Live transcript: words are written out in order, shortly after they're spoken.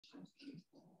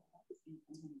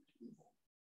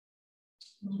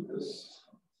Yeah,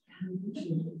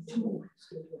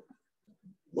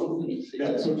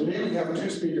 so today we have two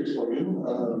speakers for you.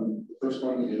 The first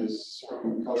one is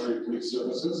from Calgary Police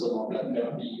Services, and I'll have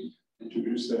Kathy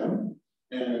introduce them.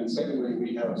 And secondly,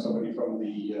 we have somebody from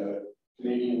the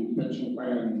Canadian Pension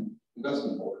Plan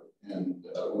Investment Board, and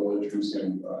we'll introduce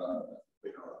him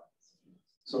later on.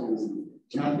 So,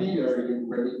 Kathy, are you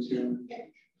ready to?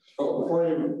 Oh, before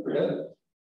I forget,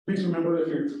 please remember if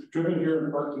you've driven here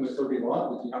and parked in the Kirby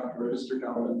lot, that you have to register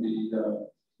down at the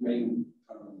main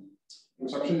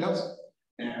reception desk.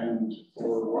 And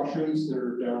for washrooms,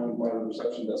 they're down by the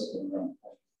reception desk and around.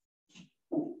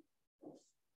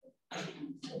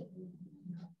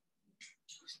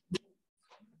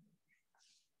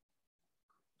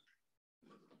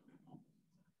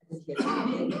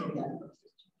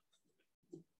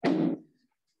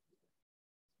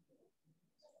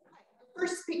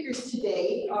 First speakers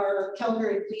today are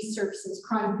Calgary Police Services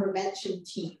Crime Prevention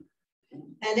Team,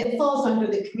 and it falls under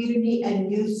the Community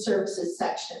and Youth Services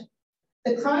section.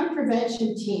 The Crime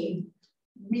Prevention Team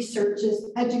researches,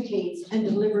 educates, and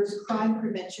delivers crime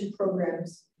prevention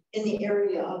programs in the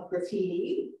area of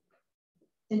graffiti,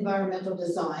 environmental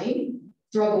design,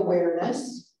 drug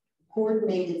awareness,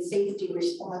 coordinated safety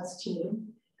response team,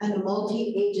 and a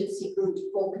multi-agency group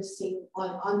focusing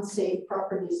on unsafe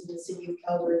properties in the city of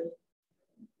Calgary.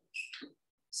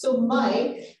 So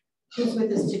Mike, who's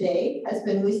with us today, has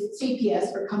been with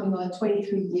CPS for coming on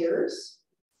 23 years.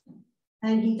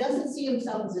 And he doesn't see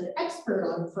himself as an expert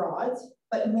on frauds,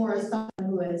 but more as someone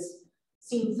who has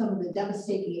seen some of the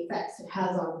devastating effects it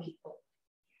has on people.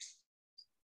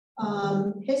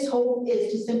 His hope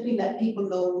is to simply let people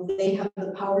know they have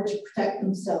the power to protect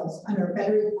themselves and are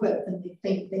better equipped than they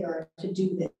think they are to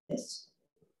do this.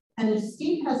 And if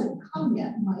Steve hasn't come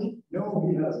yet, Mike. No,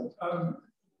 he hasn't.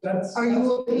 Are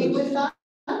you okay with that?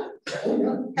 Oh,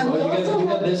 yeah. And we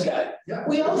got this guy. Yeah.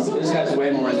 We also this guy's way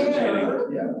more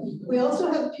entertaining. Yeah. We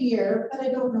also have Pierre, but I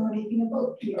don't know anything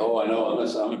about Pierre. Oh, I know.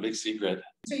 I'm a big secret.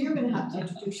 So you're going to have to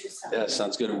introduce yourself. Yeah,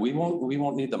 sounds good. We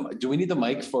won't need the mic. Do we need the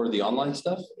mic for the online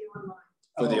stuff?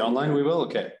 For the online, we will.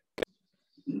 Okay.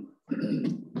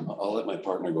 I'll let my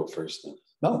partner go first then.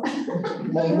 No.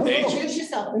 Introduce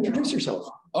yourself. Introduce yourself.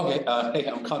 Okay. Hey,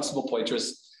 I'm Constable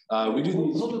Poitras. We do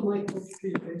these.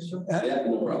 Yeah,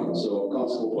 no problem. So,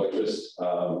 Constable Poitras.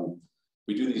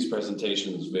 We do these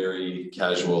presentations very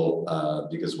casual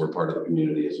because we're part of the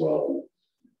community as well.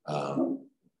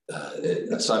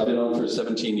 So I've been on for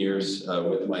 17 years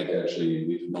with Mike. Actually,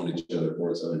 we've known each other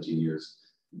for 17 years,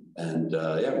 and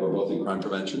yeah, we're both in crime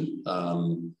prevention.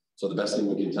 So the best thing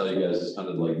we can tell you guys is kind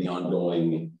of like the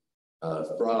ongoing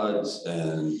frauds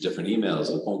and different emails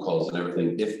and phone calls and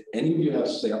everything. If any of you have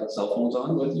cell phones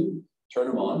on with you, turn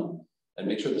them on and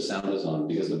make sure the sound is on,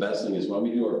 because the best thing is when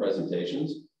we do our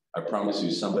presentations, I promise you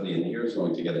somebody in here is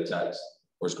going to get a text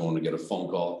or is going to get a phone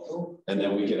call, and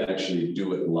then we can actually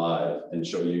do it live and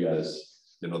show you guys,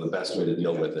 you know, the best way to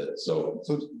deal with it. So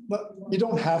but you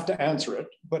don't have to answer it,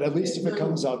 but at least if it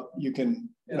comes up, you can,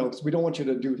 you know, because we don't want you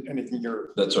to do anything you're.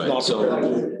 That's right. So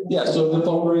yeah, so if the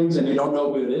phone rings and you don't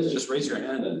know who it is, just raise your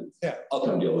hand and I'll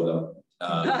come deal with them.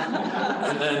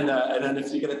 And then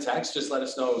if you get a text, just let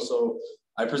us know. So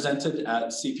I presented at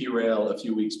CP Rail a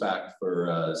few weeks back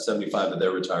for 75 of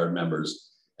their retired members.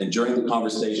 And during the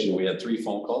conversation, we had 3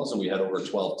 phone calls and we had over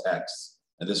 12 texts.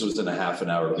 And this was in a half an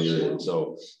hour period.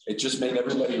 So it just made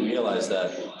everybody realize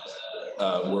that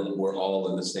we're all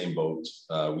in the same boat.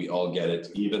 We all get it.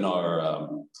 Even our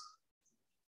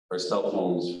cell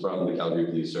phones from the Calgary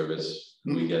Police Service,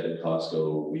 we get at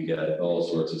Costco, we get all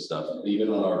sorts of stuff. Even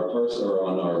on our personal or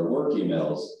on our work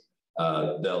emails,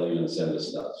 they'll even send us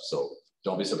stuff. So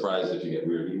don't be surprised if you get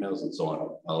weird emails and so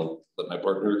on. I'll let my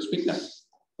partner speak now.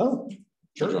 Oh,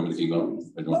 sure. Do you want me to keep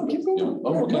going? No, keep going.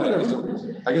 Oh, okay.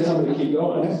 I guess I'm going to keep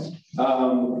going.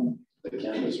 The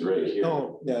camera's right here.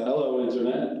 Oh, yeah. Hello,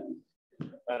 Internet.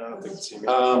 I don't know if they can see me.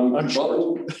 I'm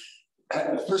sure.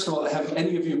 First of all, have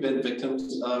any of you been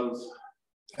victims of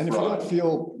And if you don't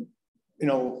feel, you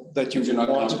know, that if you're not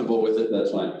comfortable with it, that's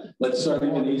fine. Let's start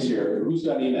even easier. Who's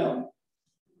got email?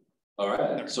 All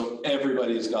right. So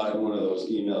everybody's got one of those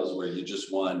emails where you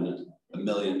just won $1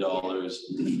 million.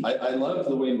 I love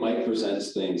the way Mike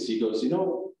presents things. He goes, you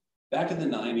know, back in the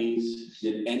 90s,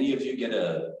 did any of you get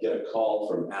a call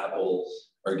from Apple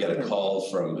or get a call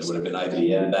from, it would have been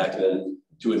IBM back then,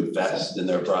 to invest in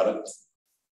their product?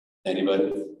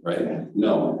 Anybody? Right?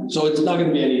 No. So it's not going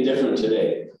to be any different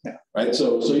today. Right?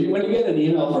 So when you get an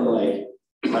email from, like,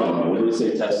 I don't know, when you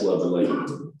say Tesla, but like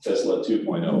Tesla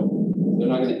 2.0, they're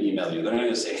not going to email you. They're not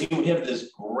going to say, hey, we have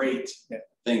this great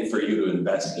thing for you to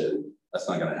invest in. That's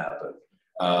not going to happen.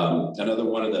 Another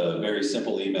one of the very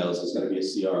simple emails is going to be a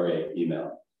CRA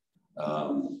email.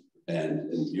 And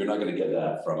you're not going to get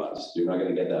that from us. You're not going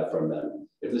to get that from them.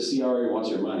 If the CRA wants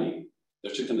your money,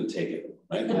 they're just going to take it,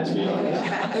 right? Let's be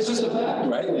honest. It's just a fact,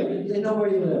 right? Like, they know where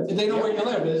you live. They know where you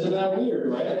live. Isn't that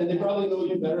weird, right? And they probably know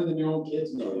you better than your own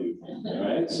kids know you,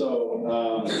 right?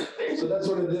 So, so that's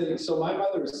what it is. So my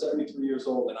mother is 73 years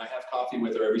old, and I have coffee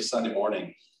with her every Sunday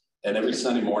morning. And every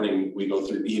Sunday morning, we go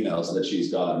through emails that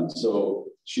she's gotten. So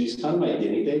she's kind of my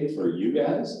guinea pig for you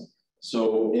guys.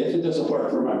 So if it doesn't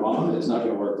work for my mom, it's not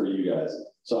going to work for you guys.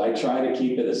 So I try to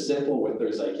keep it as simple with her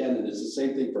as I can. And it's the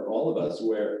same thing for all of us,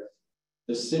 where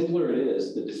the simpler it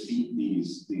is to defeat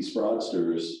these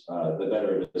fraudsters, the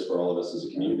better it is for all of us as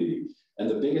a community. And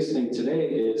the biggest thing today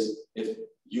is if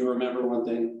you remember one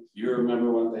thing, you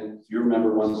remember one thing, you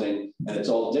remember one thing, and it's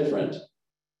all different,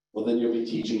 well, then you'll be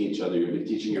teaching each other, you'll be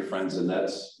teaching your friends, and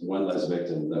that's one less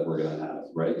victim that we're going to have,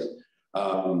 right?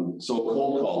 So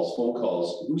cold calls, phone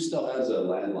calls, who still has a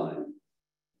landline?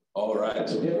 All right,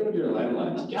 so get rid of your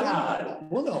landlines. God,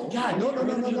 well, no, God, no,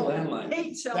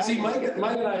 landline. See, Mike and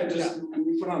I just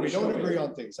we put on. We don't agree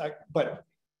on things, but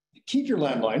keep your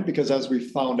landline, because as we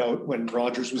found out when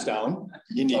Rogers was down,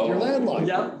 you need your landline.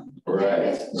 Yep.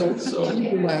 Right. So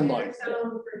keep your landline.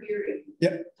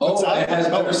 Yeah. Oh, it has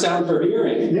better sound for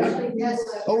hearing. Yeah. Yes.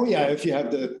 Oh, yeah. If you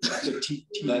have the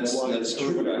that's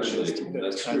true, actually.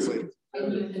 That's true.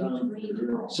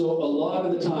 So a lot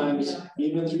of the times,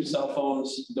 even through cell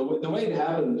phones, the way it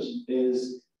happens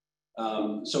is,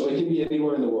 so it can be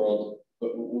anywhere in the world,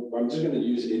 but I'm just going to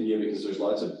use India because there's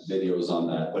lots of videos on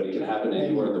that, but it can happen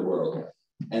anywhere in the world.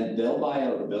 And they'll buy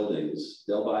out buildings,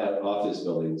 they'll buy out office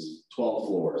buildings, 12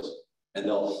 floors, and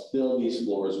they'll fill these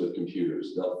floors with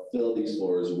computers. They'll fill these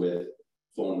floors with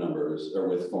phone numbers or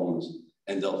with phones,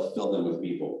 and they'll fill them with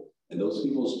people. And those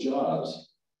people's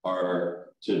jobs are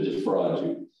to defraud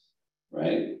you,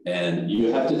 right? And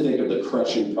you have to think of the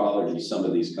crushing poverty some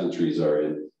of these countries are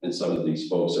in and some of these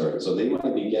folks are. So they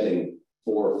might be getting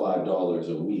 $4 or $5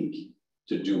 a week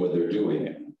to do what they're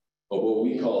doing. But what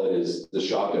we call it is the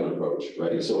shotgun approach,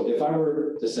 right? So if I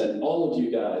were to send all of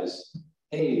you guys,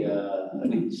 hey,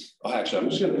 actually, I'm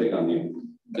just going to pick on you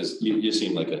because you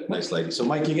seem like a nice lady. So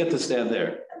Mike, you get to stand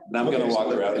there. And I'm going to walk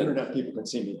around. Internet people can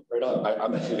see me right on.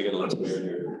 I'm going to get a little weird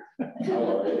here.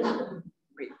 How are you?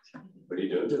 Great. What are you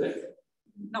doing today?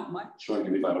 Not much. Do you want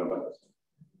to give me $500?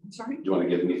 Sorry? Do you want to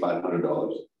give me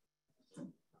 $500?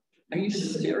 Are you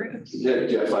serious? Yeah,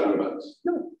 do you have $500?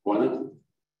 No. Why not?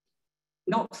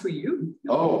 Not for you.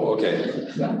 Oh, okay.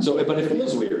 So, but it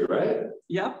feels weird, right?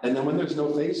 Yeah. And then when there's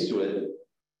no face to it,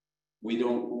 we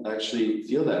don't actually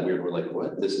feel that weird. We're like,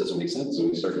 what? This doesn't make sense. So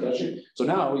we start touching. So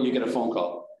now you get a phone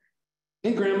call.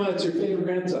 Hey, Grandma, it's your favorite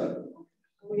grandson.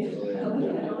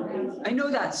 I know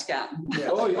that scam. Yeah.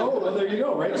 Oh, well, there you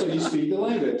go, right? So you speak the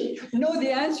language. No,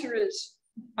 the answer is,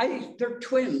 they're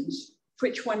twins.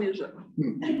 Which one is it?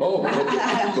 Oh,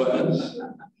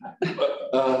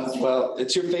 well,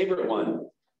 it's your favorite one.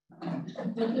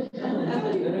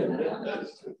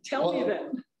 Tell me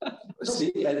then.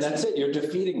 See, and that's it. You're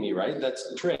defeating me, right? That's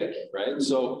the trick, right?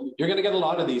 So you're going to get a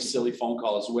lot of these silly phone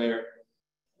calls where,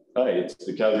 hi, it's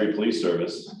the Calgary Police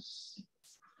Service.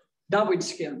 That would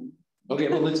scare me. Okay,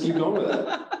 well, let's keep going with it.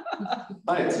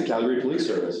 Hi, it's the Calgary Police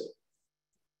Service.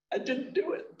 I didn't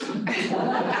do it.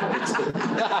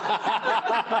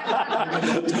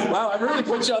 Wow, I really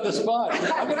put you on the spot.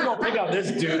 I'm going to go pick up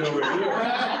this dude over here.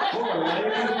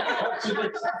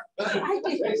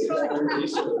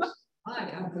 Hi,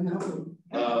 how can I help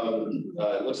you?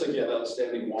 It looks like you have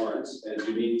outstanding warrants and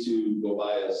you need to go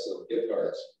buy us some gift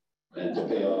cards and to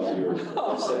pay off your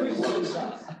outstanding warrants.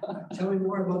 Tell me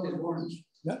more about the warrants.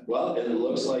 Well, it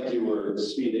looks like you were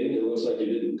speeding, it looks like you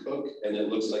didn't cook, and it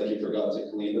looks like you forgot to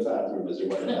clean the bathroom as you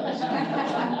went past.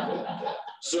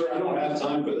 Sir, I don't have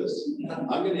time for this.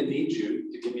 I'm going to need you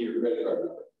to give me your credit card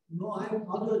number. No,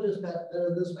 I'll do it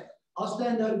this way. I'll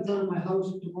stand out in front of my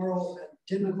house tomorrow at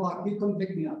 10 o'clock. You come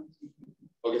pick me up.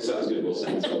 Okay, sounds good. We'll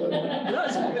send somebody.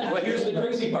 Well, here's the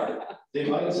crazy part. They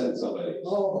might send somebody.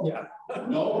 Oh, Yeah.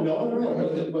 No.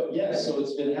 But yes, so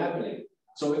it's been happening.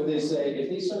 So if they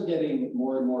start getting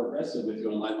more and more aggressive with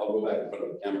you online, I'll go back and put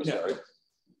up the camera, sorry.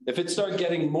 If it starts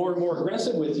getting more and more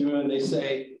aggressive with you and they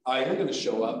say, I am going to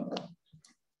show up,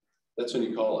 that's when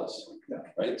you call us,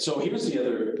 right? So here's the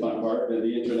other fun part of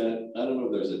the internet. I don't know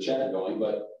if there's a chat going,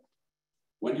 but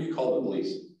when do you call the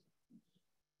police?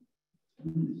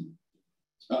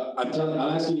 I'm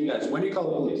asking you guys, when do you call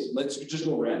the police? Let's just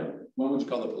go random. When would you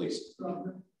call the police?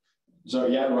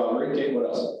 Sorry, yeah, robbery. Okay, what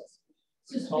else?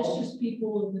 suspicious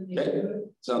people in the neighborhood.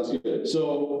 Sounds good.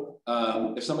 So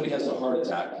if somebody has a heart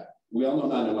attack We all know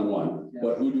 911,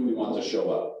 but who do we want to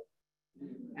show up?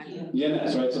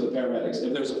 EMS, right? So the paramedics.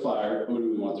 If there's a fire, who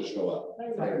do we want to show up?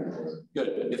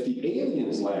 Good. If the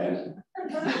aliens land,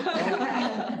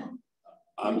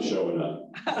 I'm showing up.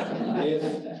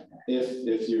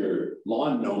 If your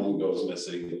lawn gnome goes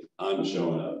missing, I'm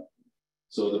showing up.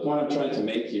 So the point I'm trying to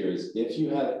make here is if you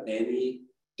have any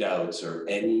doubts or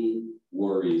any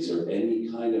worries or any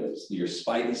kind of your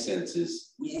spidey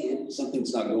senses,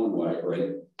 something's not going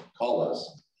right, call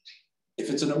us. If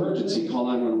it's an emergency, call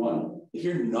 911. If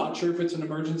you're not sure if it's an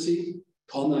emergency,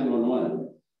 call 911.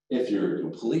 If you're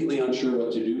completely unsure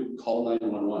what to do, call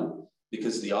 911.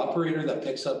 Because the operator that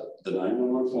picks up the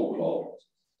 911 phone call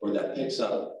or that picks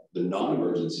up the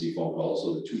non-emergency phone call,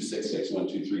 so the 266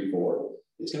 1234,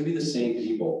 it's going to be the same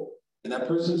people. And that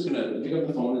person's going to pick up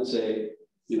the phone and say,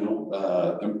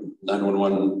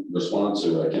 911 response,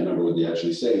 or I can't remember what they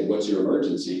actually say, what's your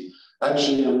emergency?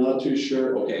 Actually, I'm not too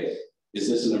sure. Okay, is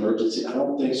this an emergency? I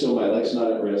don't think so. My life's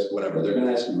not at risk, whatever. They're going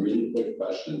to ask you really quick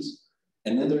questions.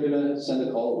 And then they're going to send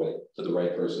a call away to the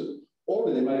right person.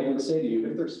 Or they might even say to you,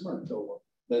 if they're smart,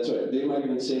 that's right. They might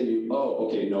even say to you, oh,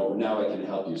 okay, no, now I can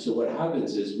help you. So what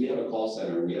happens is we have a call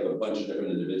center and we have a bunch of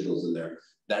different individuals in there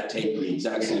that take the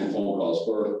exact same phone calls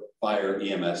for fire,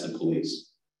 EMS, and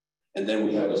police. And then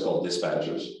we have what's called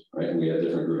dispatchers, right? And we have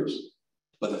different groups.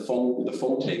 But the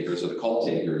phone takers or the call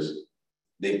takers,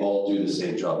 they all do the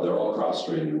same job. They're all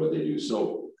cross-trained in what they do.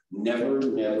 So never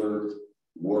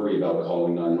worry about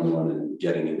calling 911 and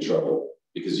getting in trouble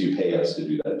because you pay us to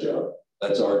do that job.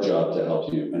 That's our job to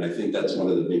help you. And I think that's one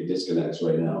of the big disconnects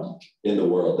right now in the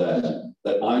world,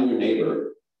 that I'm your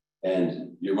neighbor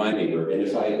and you're my neighbor. And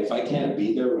if I can't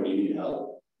be there when you need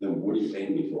help, then what are you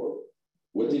paying me for?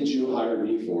 What did you hire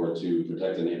me for to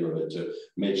protect the neighborhood, to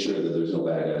make sure that there's no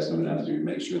bad guys coming after you,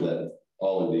 make sure that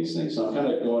all of these things. So I'm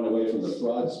kind of going away from the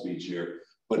fraud speech here,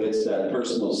 but it's that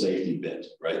personal safety bit,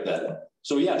 right?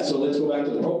 So let's go back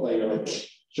to the role play. You're like,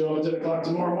 show up at 10 o'clock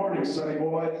tomorrow morning, sonny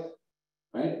boy.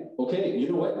 Right? Okay, you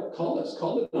know what? Call us.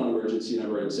 Call the non-emergency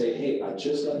number and say, hey, I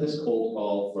just got this cold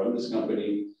call from this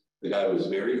company. The guy was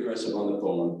very aggressive on the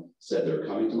phone, said they're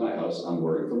coming to my house. I'm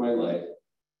worried for my life.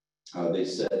 They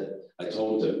said, I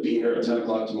told them to be here at 10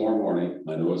 o'clock tomorrow morning.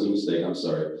 I know it was a mistake, I'm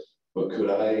sorry. But could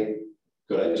I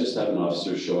just have an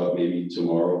officer show up maybe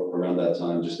tomorrow around that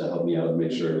time just to help me out and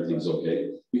make sure everything's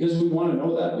okay? Because we want to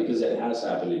know that, because it has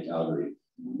happened in Calgary,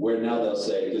 where now they'll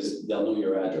say, because they'll know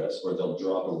your address, or they'll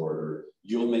drop a word, or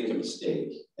you'll make a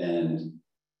mistake, and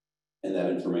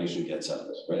that information gets out,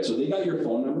 right? So they got your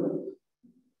phone number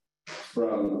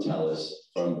from TELUS,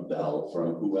 from Bell,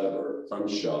 from whoever, from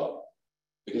Shaw,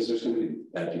 because there's going to be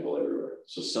bad people everywhere.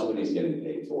 So somebody's getting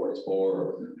paid for it,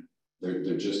 or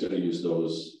they're just going to use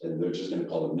those, and they're just going to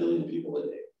call 1 million people a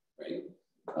day, right?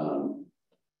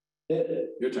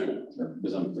 Your turn,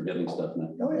 because I'm forgetting stuff now.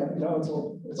 Oh yeah, no,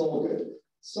 it's all good.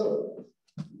 So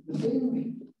the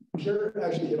thing, Pierre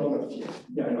actually hit on a few.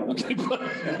 Yeah, I know. Okay.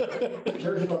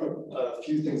 Pierre hit on a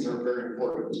few things that are very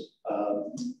important.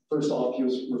 First off, he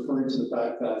was referring to the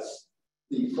fact that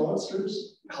the fraudsters,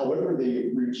 however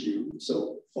they reach you,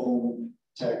 so phone,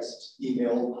 text,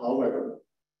 email, however,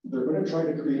 they're going to try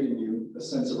to create in you a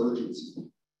sense of urgency.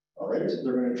 All right?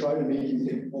 They're going to try to make you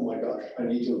think, oh my gosh, I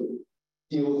need to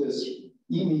deal with this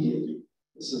immediately.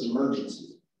 This is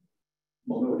emergency.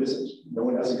 Well, no, it isn't. No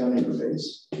one has a gun in your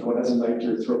face. No one has a knife to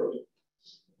your throat.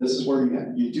 This is where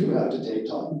you do have to take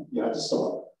time. You have to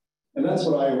stop. And that's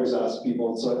what I always ask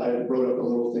people. And so I wrote up a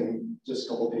little thing, just a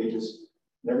couple of pages.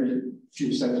 And every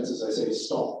few sentences I say,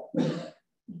 stop.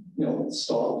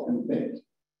 Stop and think.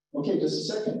 Okay, just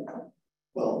a second.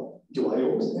 Well, do I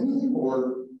owe anything?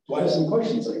 Or do I have some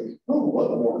questions like, oh,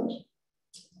 what warrant?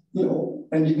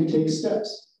 And you can take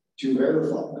steps to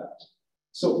verify that.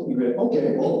 So you go,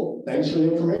 okay, well, thanks for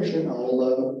the information.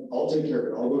 I'll take care of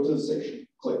it. I'll go to the station.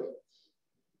 Click.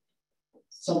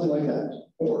 Something like that.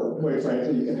 Or quite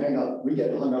frankly, you can hang up. We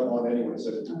get hung up on anyways.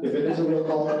 If it is a real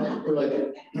call, we're like,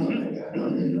 oh my God,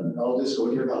 I'll just go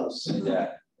to your house.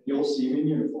 Yeah. You'll see me in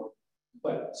uniform.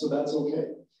 But so that's okay.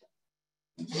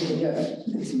 Again,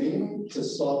 it's mainly to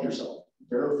stop yourself,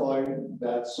 verify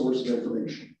that source of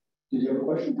information. Did you have a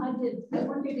question? I did. I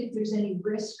wondered if there's any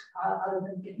risk other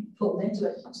than getting pulled into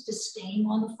it, just staying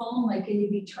on the phone. Like, can you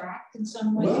be tracked in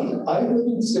some way? Well, I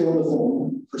wouldn't stay on the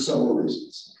phone for several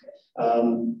reasons.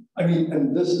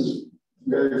 And this is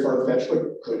very far-fetched, but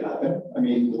it could happen. I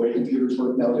mean, the way computers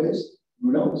work nowadays,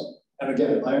 who knows? And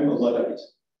again, I'm a Luddite.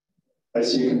 I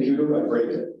see a computer, I break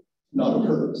it. Not on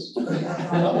purpose.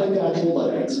 Not like the actual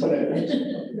Luddites, but anyways.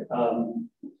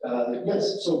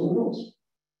 Yes, so who knows?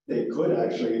 They could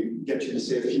actually get you to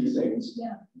say a few things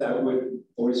that would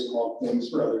voice prompt things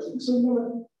for other things. So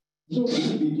no, you don't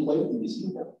need to be polite to these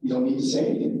people. You don't need to say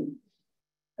anything.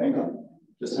 Hang on,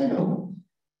 just hang on.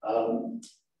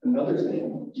 Another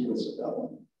thing, do with that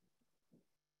one.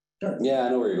 Sure. Yeah, I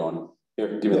know where you're going.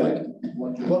 Here, give me the mic.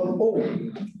 Well,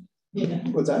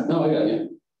 what's that? No, I got you.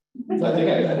 I think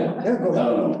I got it. Yeah, go ahead. I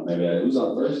don't know. Maybe who's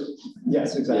on first?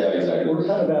 Yes, exactly. Yeah, exactly. We're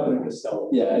kind of Abbott and Costello.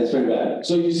 Yeah, it's pretty bad.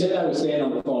 So you said I was staying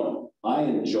on the phone. I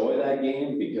enjoy that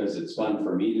game because it's fun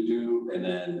for me to do. And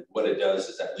then what it does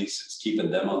is at least it's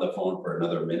keeping them on the phone for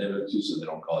another minute or two so they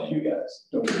don't call you guys.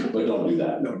 But don't do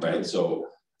that, right? So,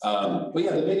 but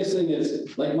yeah, the biggest thing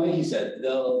is, like Mikey said,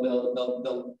 they'll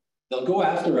go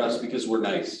after us because we're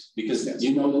nice, because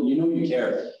you know you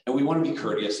care, and we want to be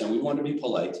courteous and we want to be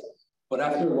polite. But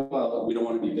after a while, we don't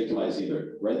want to be victimized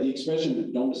either, right? The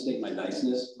expression, don't mistake my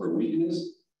niceness for weakness,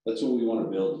 that's what we want to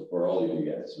build for all of you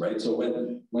guys, right? So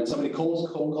when somebody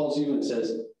cold calls you and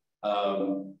says,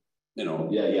 you know,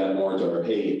 yeah, Mort, or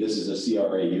hey, this is a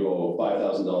CRA, you owe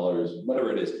 $5,000,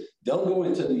 whatever it is, they'll go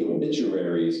into the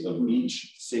obituaries of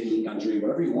each city, country,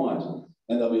 whatever you want,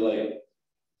 and they'll be like,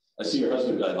 I see your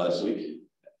husband died last week.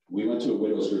 We went to a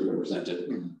widows group and presented,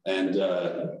 and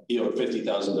he owed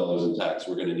 $50,000 in tax.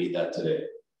 We're going to need that today.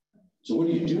 So what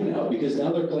do you do now? Because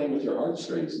now they're playing with your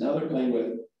heartstrings. Now they're playing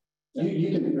with,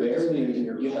 you can barely,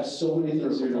 you have so many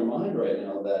things in your mind right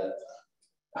now that,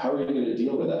 how are you going to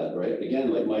deal with that, right?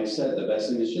 Again, like Mike said, the best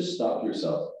thing is just stop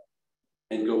yourself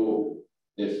and go,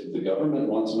 if the government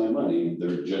wants my money,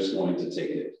 they're just going to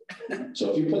take it.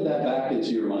 So if you put that back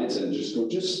into your mindset and just go,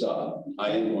 just stop. I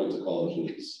am going to call the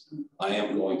police. I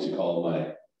am going to call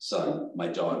my son, my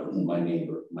daughter, my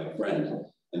neighbor, my friend.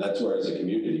 And that's where as a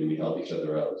community, we help each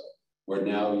other out. Where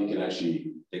now you can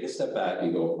actually take a step back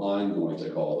and go, I'm going to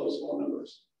call those phone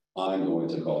numbers. I'm going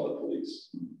to call the police.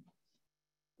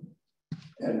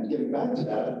 And getting back to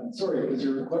that, sorry, because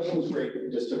your question was great,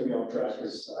 it just took me off track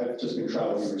because I've just been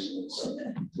traveling recently. So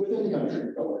within the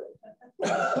country, don't worry.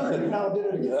 Now I did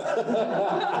it again.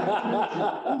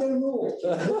 I'm gonna rule.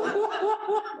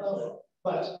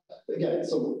 But again,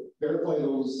 so verify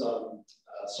those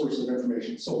sources of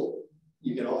information. So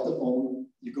you get off the phone,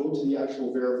 you go to the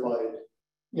actual verified,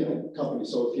 company.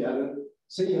 So if you had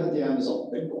say you had the Amazon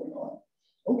thing going on,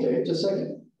 okay, just a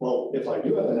second. Well, if I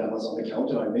do have an Amazon account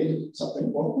and I made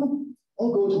something, well,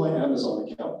 I'll go to my Amazon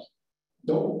account.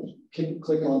 Don't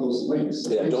click on those links.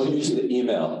 Yeah, don't use the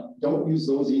email. Don't use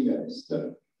those emails,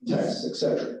 the texts,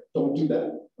 etc. Don't do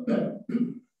that. Okay.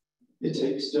 It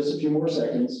takes just a few more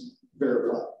seconds.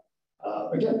 Verify.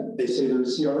 Again, they say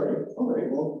there's CRA. All right.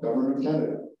 Well, Government of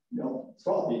Canada.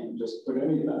 Fraud. You can just put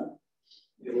any of that.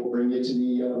 It will bring you to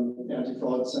the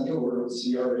anti-fraud center or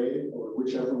CRA or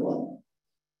whichever one.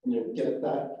 And you'll get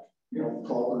that,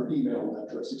 proper email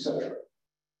address, etc.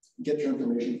 Get your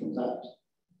information from that.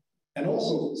 And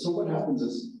also, so what happens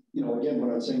is, again,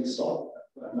 when I'm saying stop,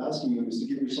 what I'm asking you is to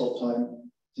give yourself time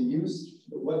to use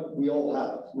what we all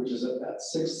have, which is that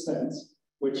sixth sense,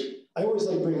 which I always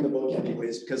like bringing the book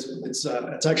anyways, because it's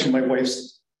actually my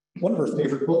wife's, one of her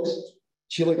favorite books.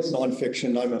 She likes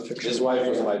nonfiction, I'm a fiction. His wife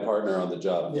was my partner on the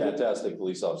job. Yeah. Fantastic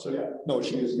police officer. Yeah, no,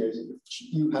 she is amazing.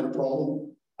 If you had a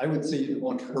problem, I would say you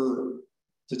want her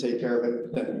to take care of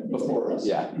it than before us.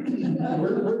 Yeah.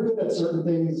 We're good at certain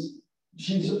things.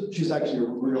 She's actually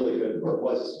really good, or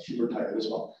was, she retired as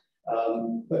well.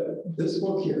 But this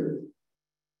book here,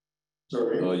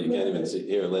 sorry. Oh, you can't even see.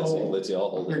 Here, let's see, I'll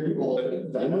hold it. You hold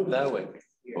it. You move that way.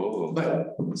 Oh.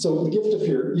 But, so the gift of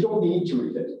fear, you don't need to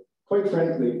read it. Quite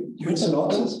frankly, quick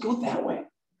synopsis. Go that way.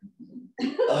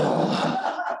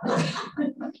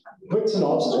 Quick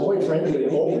synopsis, quite frankly.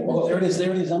 There it is,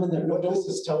 I'm in there. What this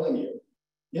is telling you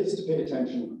is to pay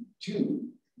attention to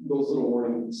those little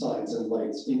warning signs and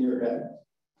lights in your head.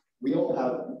 We all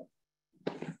have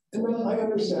them. And then I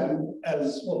understand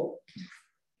as well,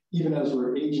 even as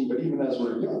we're aging, but even as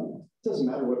we're young, it doesn't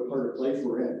matter what part of life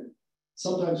we're in.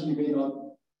 Sometimes we may not,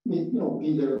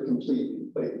 be there completely.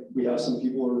 Like we have some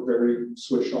people who are very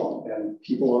switched on, and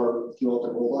people are throughout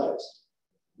their whole lives.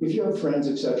 If you have friends,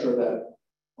 etc., that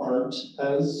aren't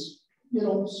as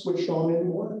switched on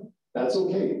anymore, that's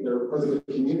okay. They're part of the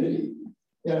community.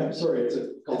 Yeah, sorry,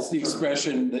 it's the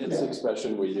expression. It's the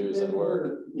expression we use at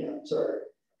work. Yeah, sorry.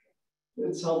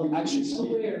 It's how we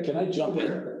actually. Can I jump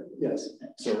in? Yes.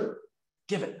 So,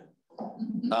 give it.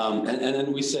 And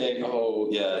then we say, oh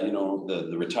yeah,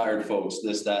 the retired folks,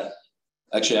 this, that.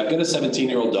 Actually, I've got a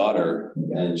 17-year-old daughter,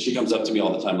 and she comes up to me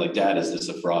all the time like, Dad, is this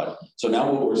a fraud? So now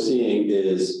what we're seeing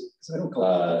is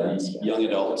young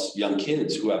adults, young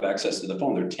kids who have access to the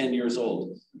phone. They're 10 years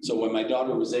old. So when my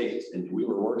daughter was 8 and we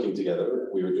were working together,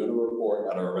 we were doing a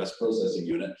report at our arrest processing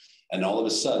unit, and all of a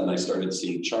sudden I started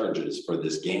seeing charges for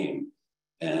this game.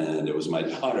 And it was my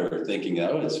daughter thinking,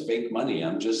 oh, it's fake money.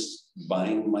 I'm just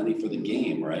buying money for the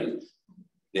game, right?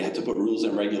 They had to put rules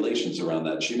and regulations around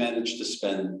that. She managed to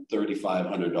spend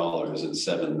 $3,500 in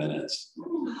 7 minutes,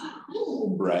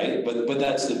 right? But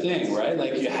that's the thing, right?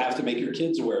 Like you have to make your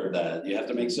kids aware of that. You have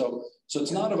to make so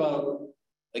it's not about,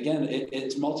 again,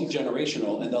 it's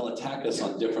multi-generational, and they'll attack us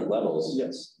on different levels.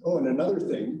 Yes. Oh, and another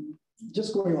thing,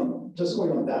 just going on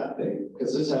that thing,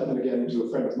 because this happened again to a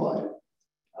friend of mine.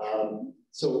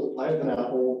 So I have an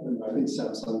Apple, and I think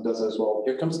Samsung does as well.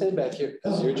 Here, come stand back here,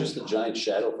 because you're just a giant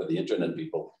shadow for the internet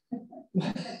people.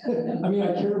 I mean,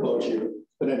 I care about you,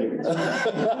 but anyways.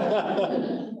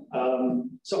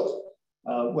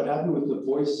 What happened with the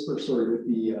with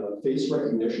the face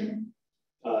recognition?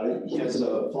 He has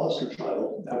a foster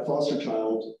child. That foster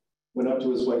child went up to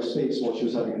his wife's face while she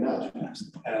was having a nap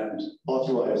and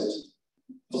authorized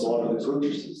a lot of the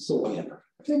purchases. So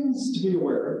things to be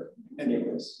aware of.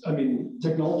 Anyways, I mean,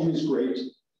 technology is great.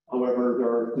 However, there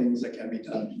are things that can be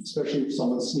done, especially if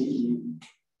someone's sneaky.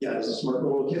 Yeah, as a smart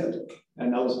little kid.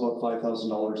 And that was about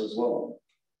 $5,000 as well.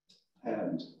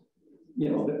 And, you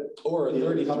know, or a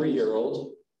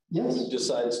 33-year-old yes, who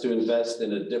decides to invest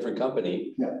in a different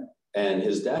company. Yeah. And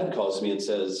his dad calls me and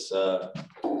says,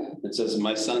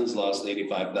 my son's lost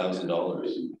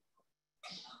 $85,000.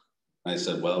 I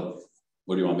said, well,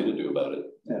 what do you want me to do about it?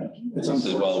 Yeah. He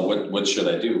says, well, what should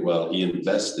I do? Well, he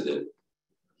invested it.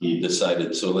 He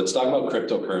decided, so let's talk about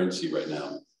cryptocurrency right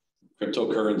now.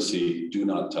 Cryptocurrency, do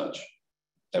not touch,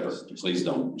 ever. Please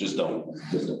don't, just don't.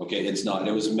 Okay, it's not,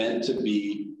 it was meant to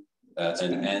be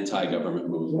an anti-government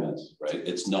movement, right?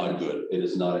 It's not good. It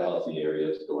is not a healthy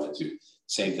area to go into.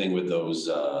 Same thing with those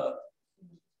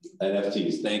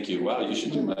NFTs. Thank you. Wow, you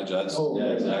should do my job.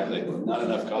 Yeah, exactly. Not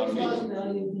enough coffee.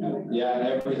 Yeah,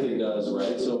 everything does,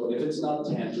 right? So if it's not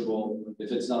tangible,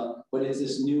 if it's not, but it's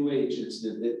this new age, it's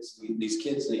these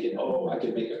kids thinking, oh, I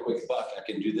can make a quick buck. I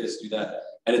can do this, do that.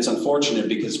 And it's unfortunate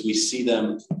because we see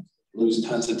them lose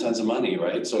tons and tons of money,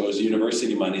 right? So it was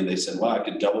university money, and they said, wow, I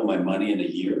could double my money in a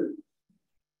year.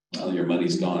 Well, your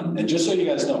money's gone. And just so you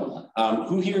guys know,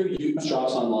 who here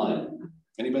shops online?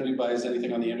 Anybody buys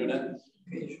anything on the internet?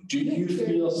 Do you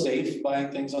feel safe buying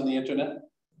things on the internet?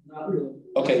 Not really.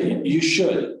 Okay, you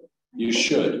should. You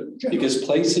should. Because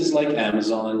places like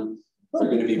Amazon are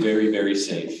going to be very, very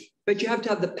safe. But you have to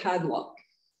have the padlock.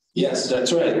 Yes,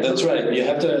 that's right. That's right. You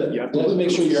have to make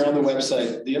sure you're on the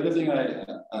website. The other thing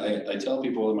I tell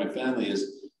people in my family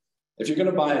is, if you're going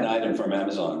to buy an item from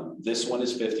Amazon, this one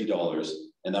is $50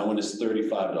 and that one is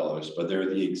 $35, but they're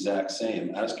the exact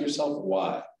same. Ask yourself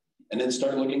why, and then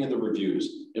start looking at the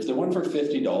reviews. If the one for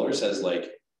 $50 has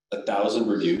like 1,000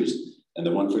 reviews and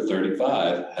the one for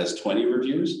 35 has 20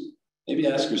 reviews, maybe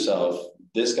ask yourself,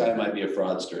 this guy might be a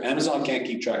fraudster. Amazon can't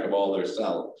keep track of all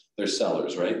their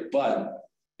sellers, right? But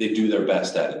they do their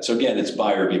best at it. So again, it's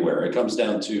buyer beware. It comes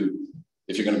down to,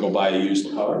 if you're going to go buy a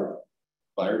used car,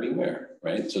 buyer beware,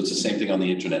 right? So it's the same thing on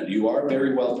the internet. You are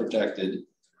very well protected.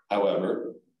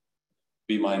 However,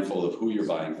 be mindful of who you're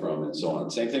buying from and so on.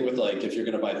 Same thing with, like, if you're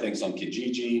going to buy things on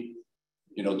Kijiji,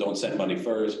 you know, don't send money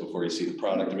first before you see the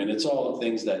product. I mean, it's all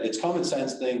things that, it's common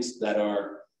sense things that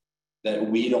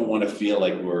we don't want to feel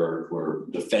like we're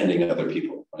defending other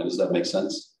people. Right? Does that make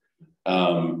sense?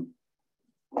 Your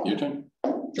turn.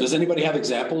 Does anybody have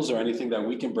examples or anything that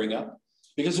we can bring up?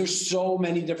 Because there's so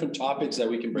many different topics that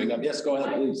we can bring up. Yes, go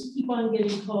ahead, please. I keep on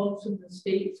getting calls from the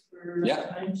States for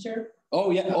timeshare.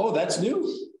 Oh, yeah. Oh, that's new.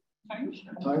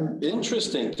 Timeshare.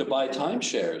 Interesting, to buy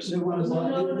timeshares. They want to buy,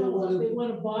 They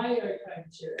want to buy our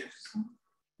timeshares.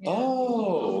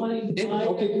 Oh,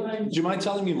 okay. Do you mind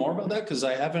telling me more about that? Because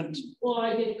I haven't. Well,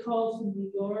 I get calls from New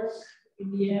York,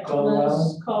 Indiana,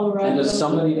 Colorado. Colorado. And does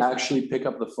somebody actually pick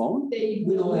up the phone? We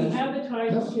have a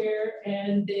timeshare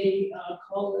and they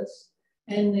call us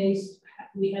and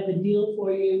we have a deal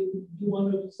for you. You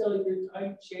want to sell your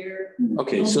timeshare?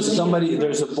 Okay, so somebody,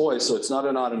 there's a voice, so it's not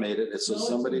an automated. It's No,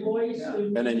 somebody, it's a voice,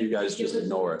 and then you guys just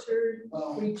ignore it.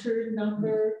 Return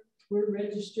number. We're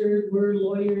registered. We're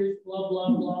lawyers. Blah blah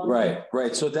blah.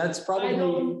 Right. So that's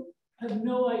probably. I have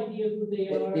no idea who they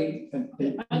are.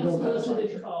 I'm supposed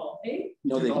to call. Hey?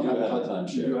 No, they do have a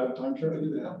timeshare. You have a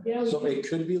timeshare? Yeah. So it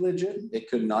could be legit. It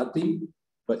could not be.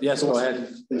 But yes, go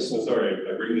ahead. So sorry,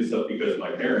 I bring this up because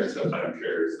my parents have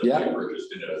timeshares that they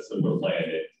purchased in a similar plan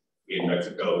in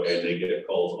Mexico, and they get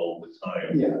calls all the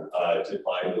time to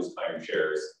buy those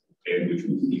timeshares, and which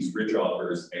these rich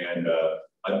offers. And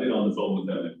I've been on the phone with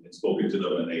them and spoken to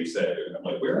them, and they've said, I'm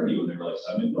like, where are you? And they're like,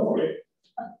 I'm in Norway.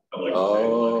 I'm like,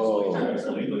 oh,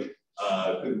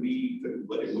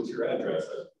 what's your address?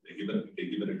 They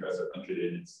give an address, I punch it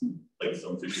in, it's like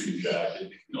some security jack.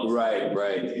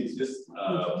 Right. It's just,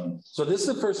 so this is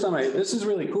the first time this is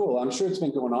really cool. I'm sure it's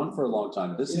been going on for a long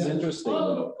time. This is interesting.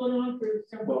 Oh, going on for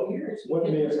several years. What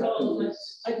may have happened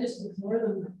is, I just ignore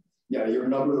them. yeah, your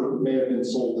number may have been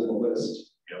sold in the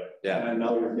list. Yeah. And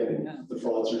now you're getting the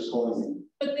fraudsters calling you.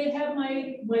 But they have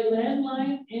my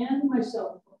landline and my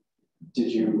cell phone.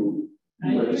 Did you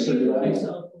I register interviewed my that?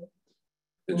 cell phone.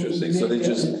 Interesting. So they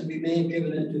just, We may have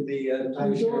given it to the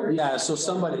timeshare. yeah. So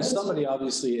somebody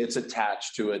obviously it's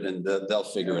attached to it, and they'll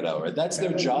figure it out, right? That's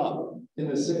their job. In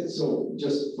the city, so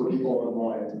just for people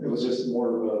online, it was just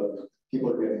more of a, people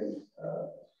are getting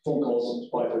phone calls to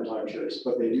buy their timeshares,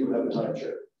 but they do have a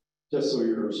timeshare, just so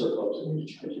you're sort of up to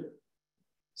each here.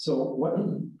 So what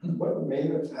may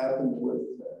have happened with,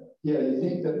 yeah, you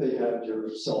think that they had your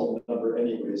cell number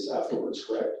anyways afterwards,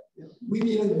 correct? We've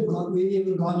even gone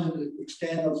to the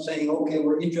extent of saying, okay,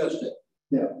 we're interested.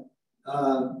 Yeah.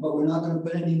 But we're not going to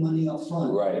put any money up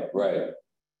front. Right.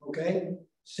 Okay.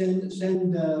 Send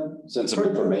some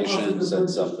information. Send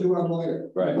something to our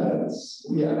lawyer. Right.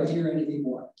 Yeah. Never hear anything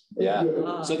more. Yeah.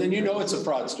 So then you know it's a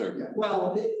fraudster. Yeah.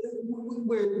 Well,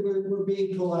 we're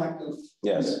being proactive.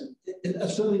 Yes.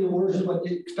 Assuming the worst, but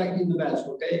expecting the best.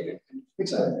 Okay.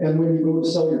 Exactly. And when you go to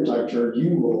sell your timeshare,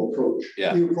 you will approach.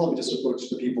 Yeah. You probably just approach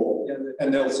the people,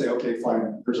 and they'll say, okay,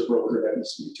 fine. There's a broker that you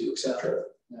speak to, etc.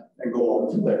 Yeah. And go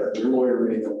on from there. Your lawyer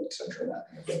may know, etc.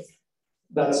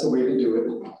 That's the way to do it.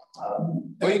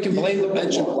 Or you can blame the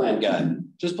pension plan guy.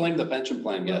 Just blame the pension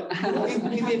plan guy.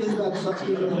 We've even got sucked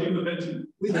in.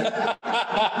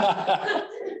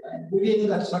 We've even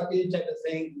got sucked in type of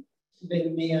thing. Maybe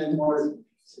me, I'm more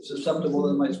susceptible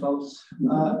than my spouse.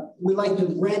 We like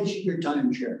to rent your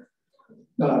timeshare.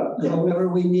 However,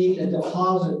 we need a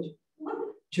deposit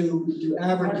to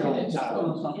advertise.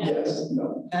 Yes.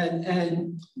 No.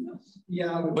 And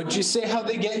yeah. But you say how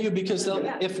they get you, because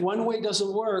if one way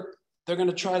doesn't work, they're going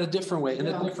to try it a different way,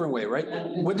 right?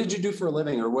 What did you do for a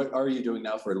living, or what are you doing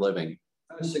now for a living?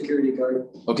 A security guard.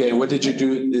 Okay, and what did you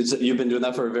do? You've been doing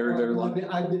that for a very, very long time?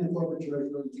 I've been in corporate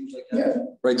treasurer and things like that. Yeah.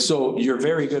 Right, so you're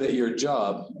very good at your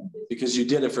job because you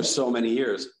did it for so many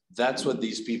years. That's what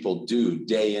these people do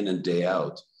day in and day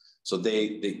out. So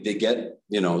they get,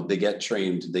 they get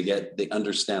trained, they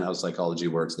understand how psychology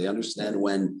works. They understand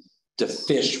when to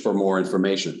fish for more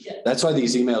information. That's why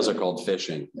these emails are called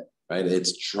phishing, right?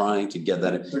 It's trying to get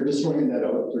that. They're just throwing that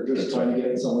out. They're just trying to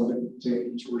get someone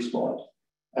to respond.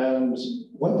 And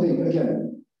one thing,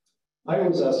 again, I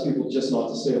always ask people just not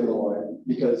to stay on the line,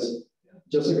 because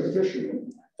just like a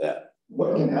fisherman,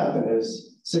 what can happen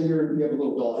is, say you have a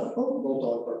little dog. Oh, little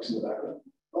dog barks in the background.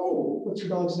 Oh, what's your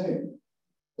dog's name?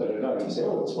 You say,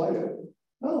 oh, it's Fido.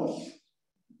 Oh,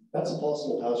 that's a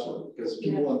possible password, because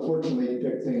people unfortunately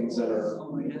pick things that are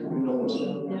known to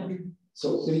them.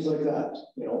 So things like that,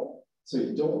 so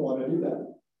you don't want to do that.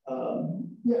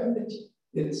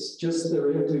 It's just they're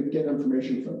able to get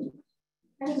information from you.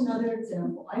 Here's another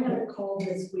example. I had a call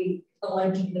this week,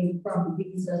 allegedly from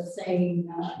Visa, saying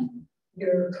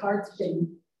your card's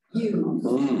been used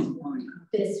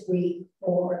this week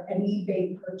for an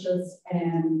eBay purchase,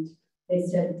 and they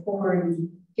said foreign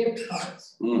gift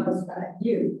cards. Was that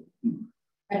you?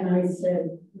 And I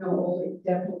said, no, it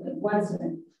definitely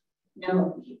wasn't.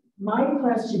 Now, my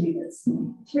question is,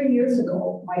 3 years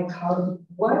ago, my card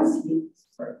was used.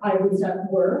 I was at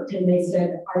work and they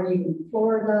said, are you in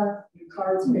Florida? Your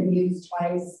card's been used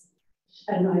twice.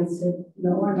 And I said,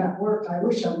 no, I'm at work. I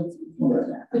wish I was in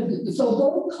Florida. So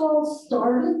both calls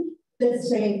started the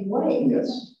same way.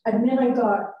 Yes. And then I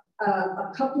got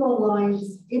a couple of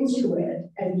lines into it,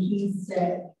 and he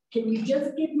said, can you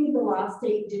just give me the last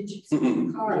 8 digits of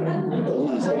the card?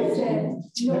 I said,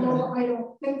 no, I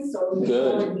don't think so. You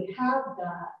already have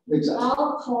that. Exactly.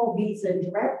 I'll call Visa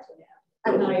directly.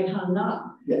 And I hung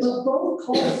up. Yes. But both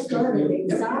calls started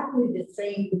exactly the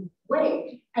same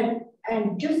way.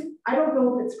 And just, I don't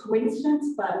know if it's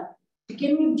coincidence, but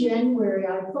beginning of January,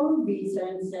 I phoned Visa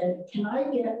and said, can I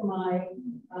get my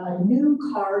new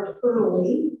card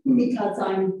early because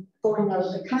I'm going out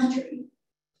of the country?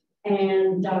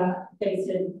 And they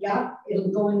said, yeah,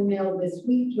 it'll go in the mail this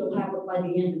week. You'll have it by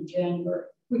the end of January,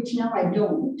 which now I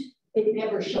don't. It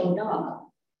never showed up.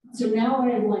 So now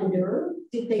I wonder,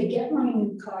 did they get my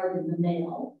new card in the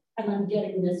mail? And I'm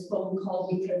getting this phone call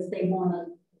because they want to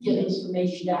get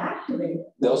information to activate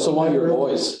it. They also want your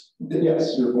voice.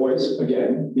 Yes, your voice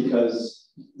again, because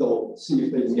they'll see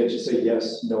if they can get you to say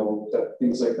yes, no,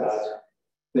 things like that.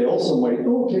 They also might,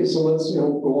 oh, okay, so let's,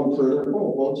 go on further.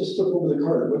 Oh, well, just flip over the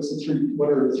card. What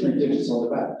are the 3 digits on the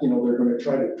back? They're going to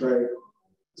try to drag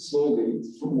slowly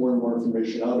for more and more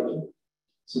information out of you.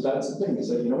 So that's the thing, is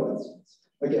that, what?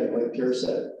 Again, like Pierre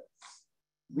said,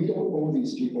 we don't owe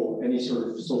these people any sort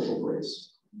of social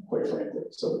grace, quite frankly.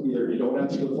 So either you don't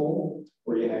answer the phone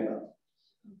or you hang up.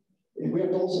 And we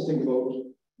have to also think about,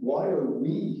 why are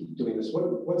we doing this?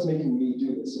 What's making me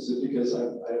do this? Is it because I have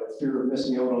a fear of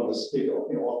missing out on this big,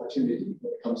 opportunity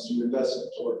when it comes to investment,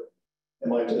 or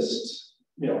am I just,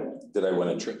 did I win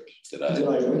a trip? Did I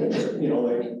win a trip?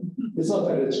 It's not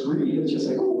that it's greed. It's just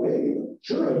like, oh, hey,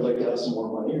 sure, I'd like to have some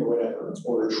more money or whatever,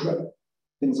 or a trip,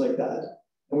 things like that.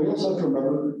 And we also have to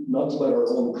remember not to let our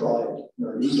own pride and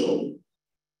our ego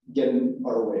get in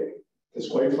our way, because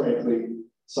quite frankly,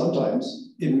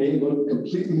 sometimes it may look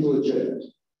completely legitimate.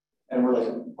 And we're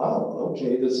like, wow,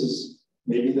 okay, this is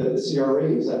maybe the CRA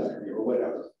is after you or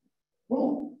whatever.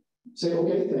 Well, say,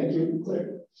 okay, thank you, click.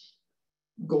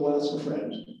 Go ask a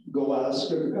friend, go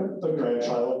ask a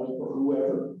grandchild or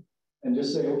whoever, and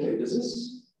just say, okay, does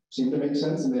this seem to make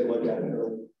sense? And they look at it and they're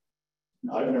like,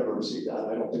 no, I've never received that.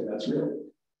 I don't think that's real.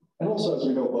 And also, as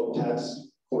we know about tax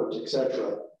court,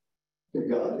 etc.,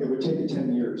 God, it would take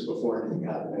 10 years before anything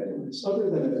happened anyways. Other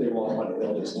than if they want money,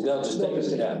 they'll just take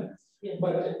it down. Yeah.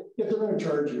 But if they're going to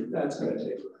charge you, that's going to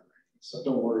take forever. So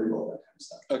don't worry about that kind of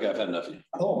stuff. Okay, I've had enough of you.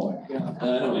 Oh my God.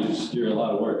 I know you're a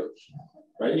lot of work,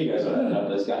 right? You guys have had enough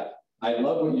of this guy. I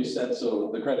love what you said. So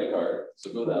the credit card.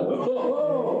 So go that way.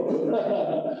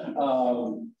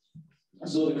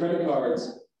 So the credit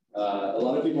cards. A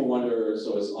lot of people wonder.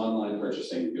 So is online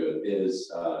purchasing good?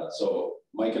 So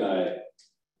Mike and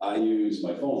I use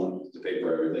my phone to pay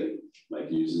for everything.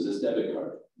 Mike uses his debit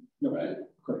card, right?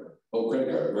 Correct. Oh, credit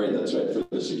card, right, that's right, for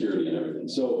the security and everything.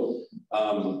 So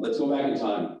let's go back in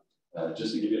time,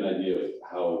 just to give you an idea of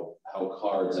how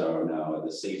cards are now and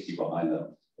the safety behind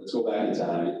them. Let's go back in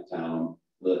time,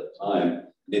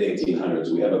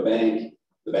 mid-1800s. We have a bank,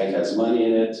 the bank has money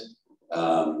in it.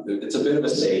 It's a bit of a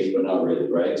safe, but not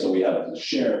really, right? So we have the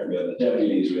sheriff, we have the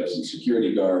deputies, we have some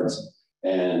security guards,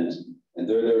 and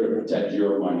they're there to protect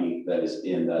your money that is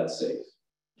in that safe.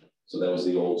 So that was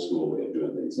the old school way of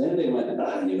doing things. Then they went,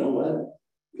 you know what?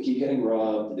 We keep getting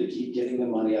robbed. They keep getting the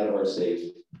money out of our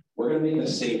safe. We're going to make the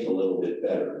safe a little bit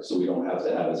better so we don't have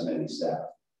to have as many staff.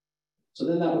 So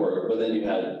then that worked. But then you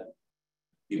had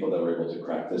people that were able to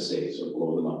crack the safes or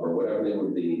blow them up or whatever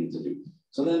they needed to do.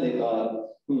 So then they thought,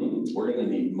 we're going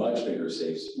to need much bigger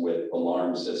safes with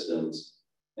alarm systems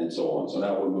and so on. So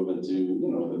now we're moving to,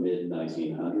 the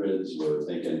mid-1900s. We're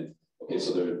thinking, okay,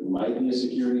 so there might be a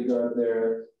security guard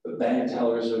there. The bank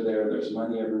tellers are there. There's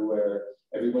money everywhere.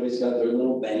 Everybody's got their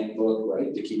little bank book,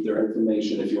 right, to keep their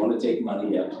information. If you want to take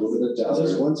money, you have to go to the teller.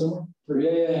 Is this one somewhere?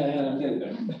 Yeah, I'm getting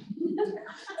there.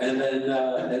 and then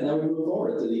we move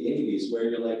forward to the 80s, where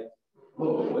you're like,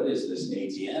 whoa, what is this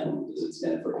ATM? Does it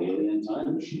stand for Alien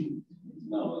Time Machine?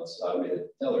 No, it's automated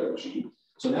teller machine.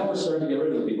 So now we're starting to get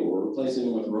rid of the people. We're replacing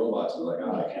them with robots. We're like,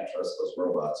 I can't trust those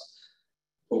robots.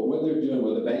 But what they're doing,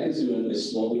 what the bank is doing, is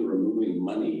slowly removing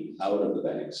money out of the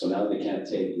bank. So now they can't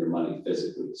take your money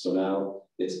physically. So now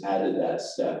it's added that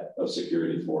step of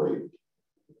security for you.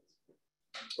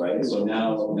 Right? So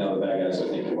now the bad guys are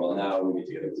thinking, well, now we need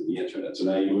to get into the internet. So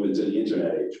now you move into the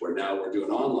internet age, where now we're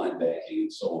doing online banking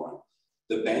and so on.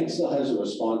 The bank still has a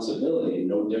responsibility,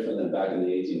 no different than back in the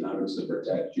 1800s, to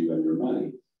protect you and your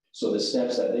money. So the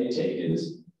steps that they take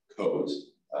is codes,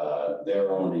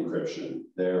 their own encryption,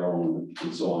 their own,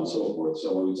 and so on and so forth.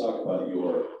 So when we talk about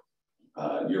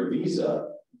your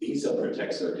Visa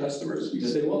protects their customers,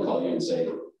 because they will call you and say,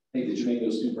 hey, did you make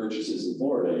those 2 purchases in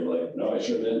Florida? And you're like, no, I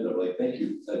sure didn't. They're like, thank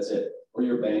you, that's it. Or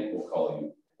your bank will call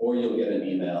you, or you'll get an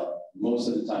email. Most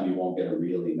of the time you won't get a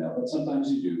real email, but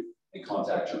sometimes you do, and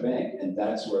contact your bank, and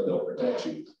that's where they'll protect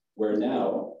you. Where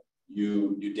now,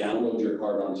 you download your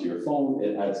card onto your phone,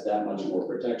 it adds that much more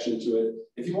protection to it.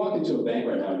 If you walk into a bank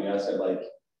right now and you ask them, like,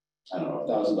 I don't know,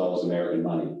 $1,000 American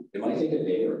money, it might take a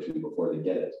day or 2 before they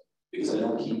get it, because they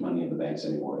don't keep money in the banks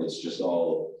anymore. It's just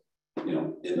all,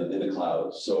 in the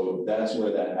cloud. So that's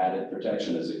where that added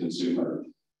protection as a consumer,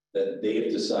 that they've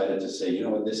decided to say, you know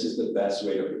what, this is the best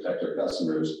way to protect our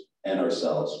customers and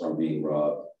ourselves from being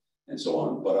robbed and so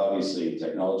on. But obviously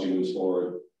technology moves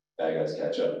forward, bad guys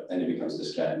catch up, and it becomes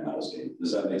this cat and mouse game.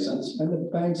 Does that make sense? And the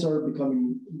banks are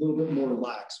becoming a little bit more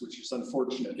lax, which is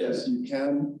unfortunate. Yes. You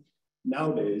can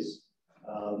nowadays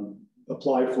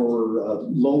apply for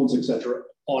loans, etc.,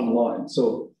 online.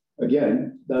 So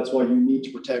again, that's why you need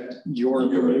to protect your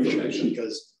information,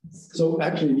 because so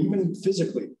actually, even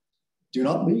physically, do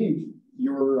not leave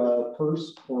your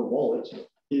purse or wallet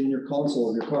in your console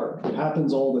of your car. It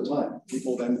happens all the time.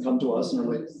 People then come to us and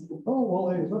are like, oh, well,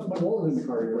 I left my wallet in the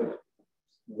car. You're like,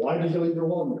 why did you leave your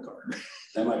wallet in the car?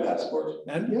 And my passport.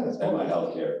 And yeah, and my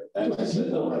healthcare. And my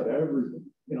people have everything.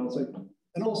 You know, it's like,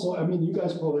 and also, I mean, you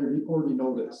guys probably already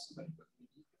know this.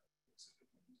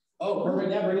 Oh,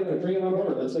 perfect. Yeah, bring it on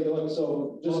over. Let's take a look.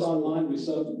 So just online, we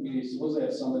supposedly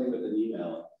have somebody with an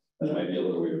email. That might be a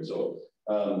little weird. So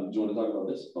do you want to talk about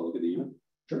this? I'll look at the email.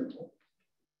 Sure.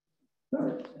 All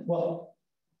right. Well,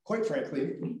 quite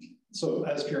frankly, so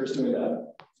as Pierre's doing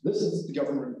that, this is the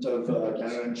government of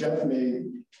Canada, and Jeff may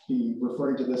be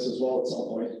referring to this as well at some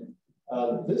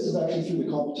point. This is actually through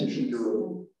the Competition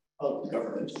Bureau of the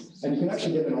government, and you can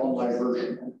actually get an online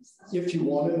version. If you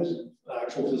wanted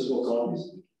actual physical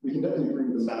copies, we can definitely bring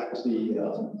them back to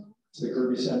the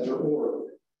Kirby Center, or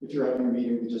if you're having a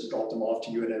meeting, we just drop them off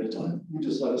to you at any time. You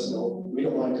just let us know. We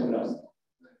don't mind coming out.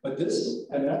 But this,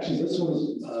 and actually this one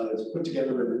was put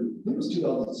together in, I think it was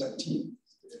 2017.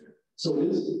 So it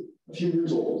is a few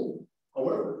years old.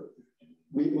 However,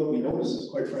 what we notice is,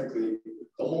 quite frankly,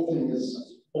 the whole thing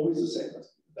is always the same.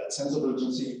 That sense of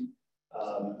urgency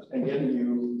and getting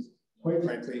you, quite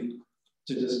frankly,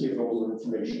 to just give over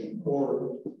information,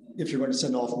 or if you're going to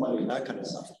send off money, that kind of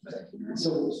stuff.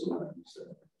 So,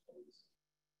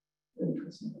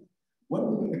 interesting.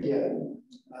 One thing, again,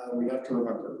 we have to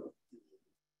remember,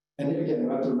 and again, we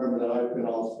have to remember that I've been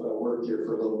off work here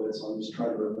for a little bit, so I'm just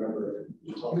trying to remember.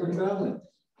 You're traveling.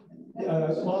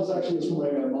 Well, it's actually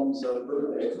for my mom's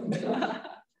birthday.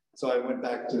 So I went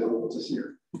back to see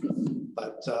her.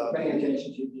 But Paying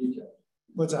attention to your details.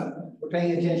 What's that? We're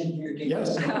paying attention to your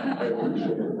details. Yes, I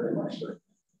appreciate it very much, sir.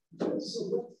 Yes.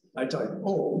 I tell you.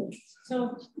 Oh,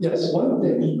 So yes, one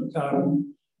thing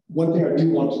I do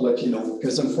want to let you know,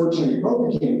 because unfortunately you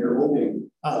probably came here hoping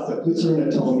the police are going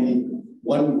to tell me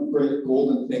one great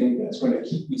golden thing that's going to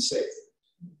keep me safe.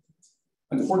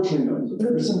 Unfortunately, no,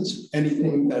 there isn't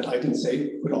anything that I can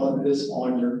say, put on this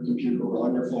on your computer or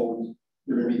on your phone,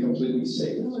 you're going to be completely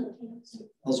safe.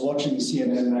 I was watching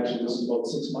CNN, and actually this was about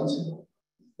 6 months ago.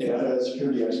 They had a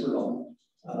security expert on.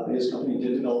 His company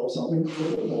did develop something for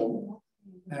the phone.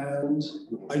 And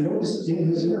I noticed in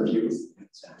his interview,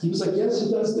 he was like, yes,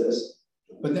 it does this.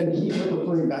 But then he kept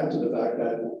referring back to the fact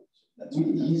that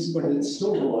he's going to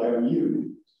still rely on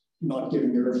you not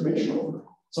giving your information over.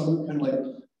 So I'm kind of like,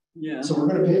 yeah. So we're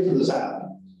going to pay for this app,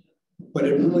 but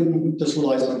it really just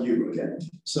relies on you again.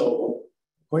 So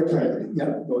quite frankly,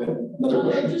 yeah, go ahead. Another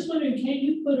question. I was just wondering, can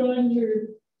you put on your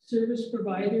service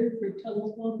provider for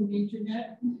telephone and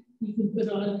internet? You can put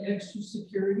on extra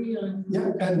security on.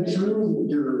 Yeah, and through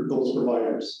those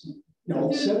providers, you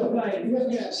know, set up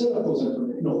those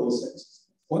information, you know, those things.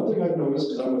 One thing I've noticed,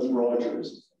 because I'm with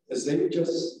Rogers, is they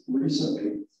just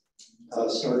recently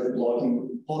started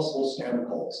blocking possible scam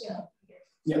calls. Yeah.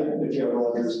 Yeah, if you have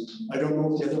Rogers. I don't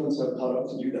know if the other ones have caught up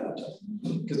to do that.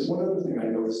 Because one other thing I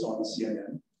noticed on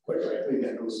CNN, quite frankly,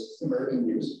 again, it was American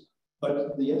news,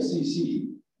 but the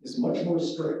FCC is much more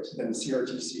strict than the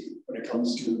CRTC when it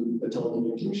comes to the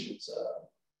telecommunications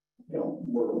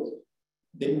world.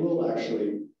 They will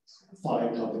actually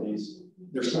fine companies.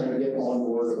 They're starting to get on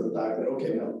board with the fact that,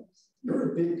 okay, now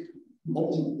you're a big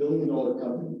multi-billion-dollar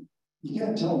company. You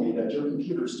can't tell me that your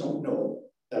computers don't know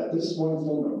that this one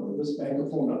phone number, this bank of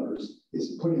phone numbers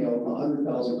is putting out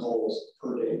 100,000 calls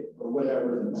per day or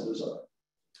whatever the numbers are.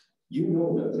 You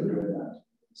know that they're doing that.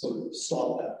 So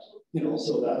stop that. You know,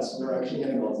 so they're actually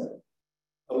getting on it.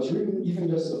 I was reading even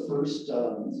just the first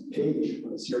page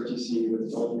of the CRTC with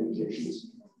the telecommunications,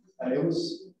 and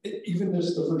even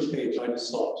just the first page, I just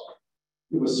stopped.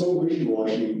 It was so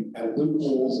wishy-washy and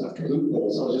loopholes after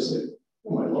loopholes. I was just like,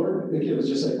 oh my Lord. It was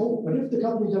just like, oh, but if the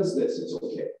company does this, it's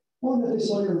okay. Well, if they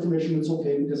sell your information, it's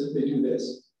okay because if they do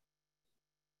this.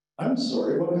 I'm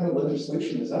sorry, what kind of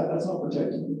legislation is that? That's not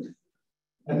protecting you.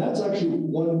 And that's actually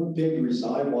one big reason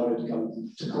I wanted to come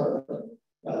to CARP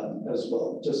as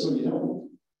well, just so you know.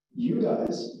 You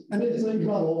guys, and it's like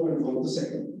you're not all going to vote the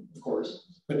same, of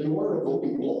course, but you are a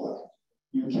voting bloc.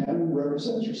 You can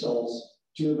represent yourselves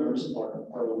to the members of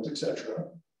Parliament, etc.,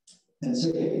 and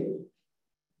say, hey,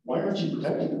 why aren't you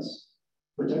protecting us?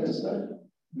 Protect us better.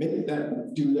 Make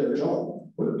them do their job.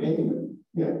 We're paying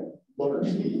them, large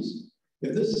fees.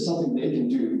 If this is something they can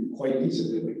do quite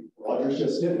easily, Rogers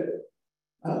just did it.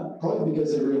 Probably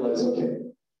because they realize, okay,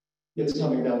 it's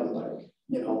coming down the pike.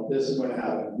 This is going to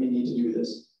happen. We need to do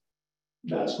this.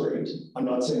 That's great. I'm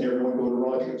not saying everyone go to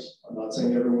Rogers. I'm not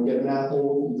saying everyone get an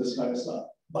Apple, this kind of stuff.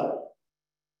 But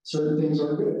certain things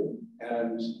are good.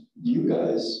 And you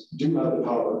guys do have the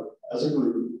power as a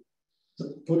group to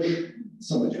push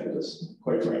some agendas,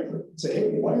 quite frankly. Say, hey,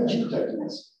 why aren't you protecting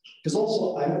us? Because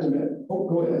also, I have to admit, oh,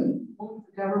 go ahead. Won't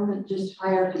the government just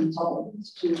hire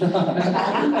consultants to?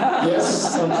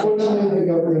 Yes, unfortunately, the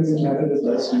government in Canada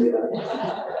does do that.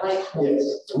 Like, Yes.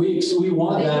 We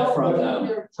want that from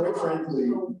them. Quite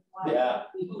frankly, Yeah.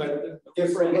 but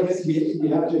if we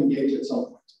have to engage at some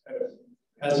point.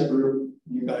 As a group,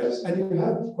 you guys, and you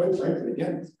have, quite frankly,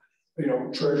 again, you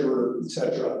know, treasurer,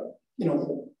 etc. You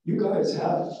know, you guys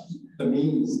have the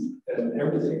means and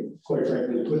everything, quite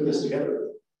frankly, to put this together.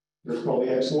 There's probably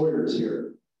ex-lawyers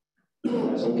here.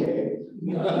 That's okay.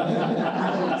 You know,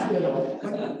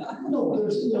 but no,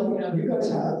 there's, you know, you guys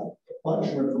have a bunch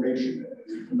of information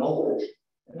and knowledge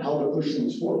and how to push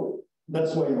things forward.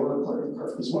 That's why you're a part of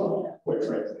CARP as well, quite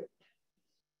frankly.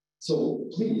 So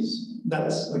please,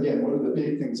 that's again one of the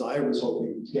big things I was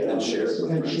hoping to get And out share of this, with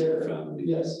and friends share, and family.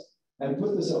 yes, and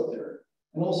put this out there.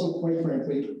 And also, quite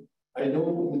frankly, I know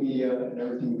in the media and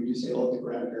everything we do say, oh, the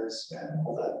grandparents and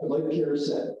all that, but like Pierre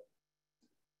said,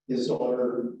 his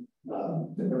daughter,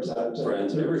 there was that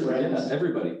Friends,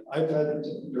 everybody. I've had,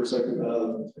 there's like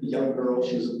a young girl,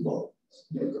 she's a well,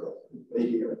 young girl,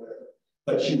 lady or whatever,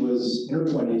 but she was in her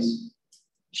 20s.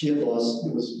 She had lost,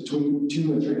 it was between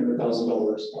 $200,000 and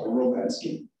 $300,000 on a romance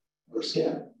scheme or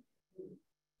scam.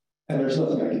 And there's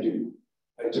nothing I could do.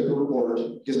 I took a report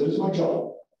because it was my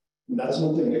job. And that's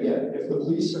one thing, again, if the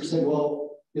police are saying,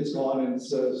 well, it's gone and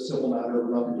it's a civil matter,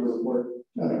 we're not going to do a report.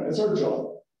 No, it's our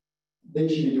job. They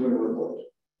should be doing a report.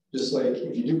 Just like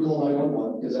if you do call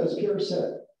 911, because as Pierre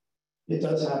said, it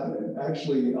does happen. And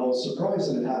actually, I was surprised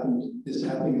that it happened, is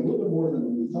happening a little bit more than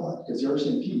we thought, because the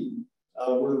RCMP,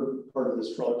 we're part of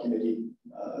this fraud committee.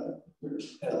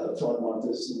 Fraud month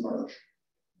is in March,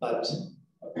 but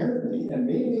apparently, and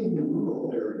maybe in the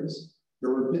rural areas,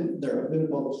 there have been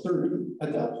about 30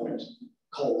 at that point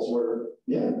calls where,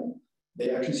 yeah, they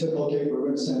actually said, okay, we're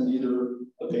going to send either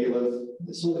a bailiff.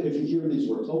 So if you hear these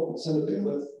words, oh, we'll send a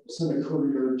bailiff, we'll send a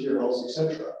courier to your house,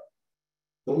 etc.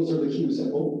 Those are the cues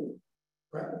that, oh,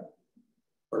 crap,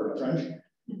 pardon my French,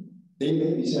 they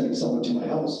may be sending someone to my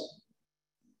house.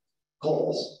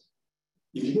 Calls.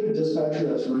 If you get a dispatcher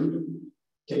that's rude,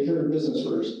 take care of your business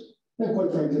first, and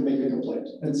quite frankly, make a complaint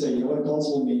and say, you know what,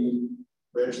 Constable me,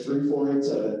 Reg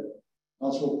 3487,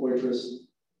 Constable Poitras,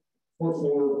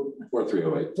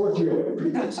 4308.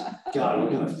 4308. God,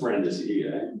 what kind of friend is he,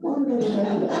 eh?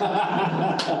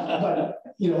 But,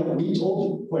 you know, we told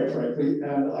them, quite frankly,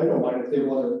 and I don't mind if they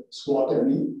want to squawk at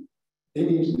me, they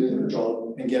need to do their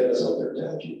job and get us out there to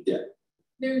help you. Yeah.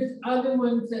 There's other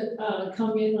ones that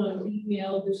come in on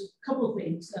email. There's a couple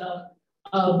things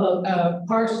about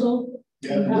parcel.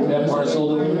 Yeah, parcel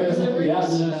delivery.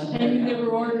 Yes. And you never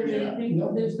ordered anything.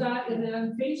 No. There's that, and then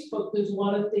on Facebook, there's a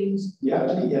lot of things.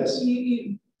 Yeah, yes.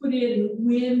 You put in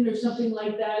win or something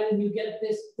like that, and you get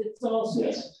this. It's all.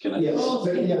 Yes. Can I? Yes.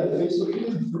 Yeah, the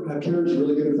Facebook, Kara's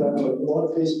really good at that, but a lot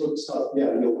of Facebook stuff,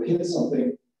 yeah, you'll hit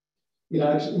something. You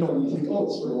know, actually, you know, you think, oh,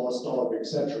 it's for a lost dog,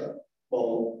 etc.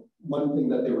 Well, one thing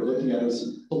that they were looking at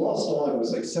is the lost dog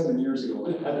was like 7 years ago.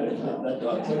 That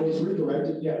dog, so it was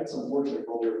redirected. Yeah, it's unfortunate,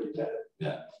 probably already dead.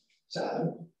 Yeah.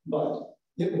 Sad, but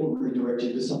it will redirect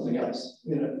you to something else.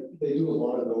 You know, they do a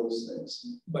lot of those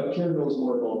things. But Karen knows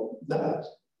more about that.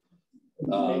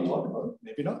 May talk about it,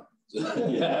 maybe not.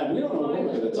 Yeah, we don't know what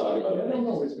we're going to talk about. I don't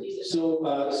know.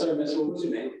 So, sorry, Miss, what was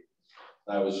your name?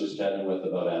 I was just chatting with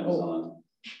about Amazon.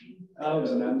 I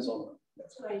was an Amazon.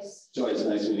 Joyce. Joyce,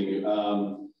 nice meeting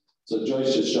you. So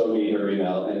Joyce just showed me her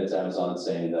email, and it's Amazon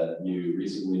saying that you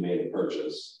recently made a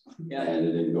purchase, and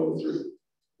it didn't go through.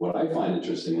 What I find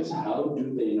interesting is how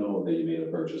do they know that you made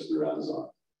a purchase through Amazon,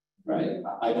 right?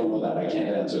 I don't know that. I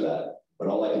can't answer that. But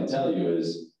all I can tell you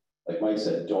is, like Mike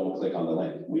said, don't click on the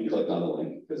link. We clicked on the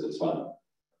link because it's fun.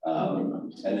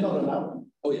 And then,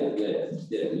 oh yeah.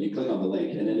 You click on the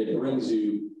link, and then it brings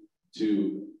you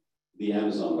to the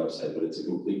Amazon website, but it's a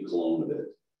complete clone of it.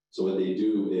 So what they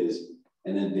do is,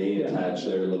 and then they attach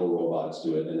their little robots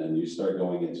to it, and then you start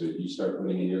going into it. You start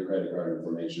putting in your credit card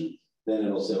information. Then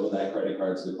it'll say, "Oh, that credit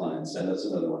card's declined. Send us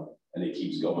another one," and it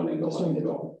keeps going and going and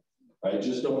going. Right?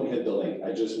 Just don't hit the link.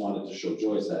 I just wanted to show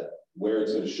Joyce that where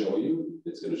it's going to show you,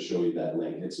 it's going to show you that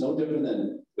link. It's no different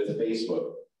than with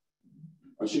Facebook.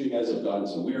 I'm sure you guys have gotten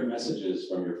some weird messages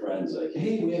from your friends, like,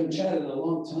 "Hey, we haven't chatted in a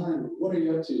long time. What are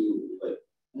you up to?" Like,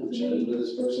 I've chatted with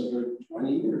this person for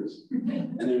 20 years.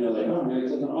 And then they're like, "Oh, I'm going to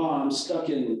click on, oh, I'm stuck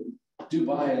in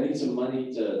Dubai. I need some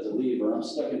money to leave, or I'm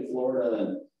stuck in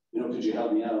Florida, and could you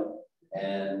help me out?"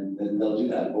 And then they'll do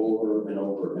that over and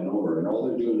over and over. And all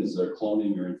they're doing is they're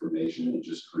cloning your information and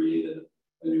just created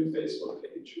a new Facebook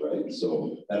page, right?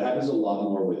 So that happens a lot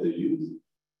more with the youth.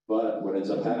 But what ends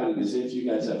up happening is if you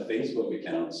guys have Facebook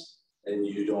accounts, and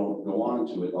you don't go on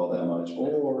to it all that much.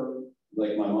 Or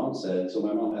like my mom said, so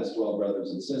my mom has 12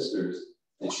 brothers and sisters,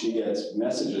 and she gets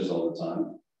messages all the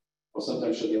time. Well,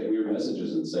 sometimes she'll get weird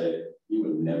messages and say, you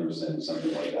would never send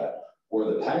something like that. Or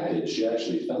the package, she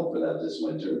actually fell for that this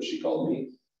winter. She called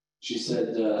me. She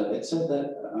said, it said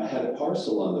that I had a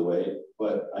parcel on the way,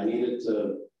 but I needed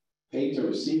to pay to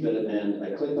receive it. And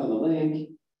I clicked on the link.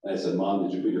 And I said, Mom,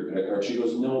 did you put your credit card? She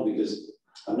goes, no, because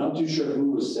I'm not too sure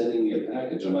who was sending me a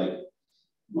package. I'm like,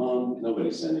 Mom,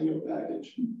 nobody's sending you a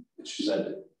package. And she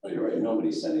said, oh, you're right,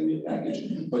 nobody's sending me a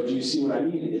package. But do you see what I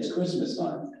mean? It's Christmas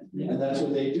time. And that's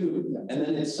what they do. And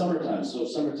then it's summertime. So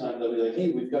summertime, they'll be like,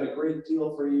 hey, we've got a great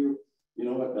deal for you. You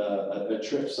know what, a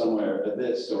trip somewhere,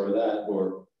 this or that,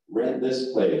 or rent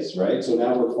this place, right? So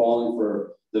now we're falling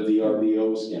for the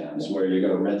VRBO scams where you're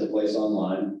going to rent a place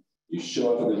online. You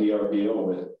show up at the VRBO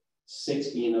with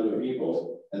 16 other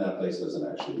people, and that place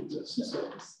doesn't actually exist.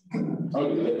 So,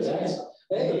 okay,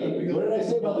 hey, what did I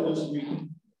say about this week?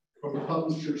 From the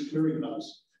Publishers Clearinghouse.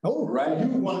 Oh, right. You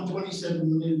won $27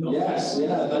 million. Yes,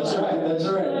 yeah, that's right, that's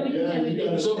right.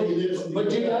 Yeah, so, but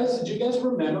do you guys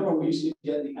remember when we used to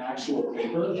get the actual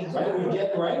paper? Right, we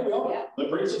get, right, we all, the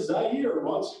Princess Zaire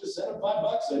wants you to send him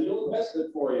 $5 and he'll invest it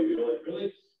for you. You're like,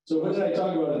 really? So what did I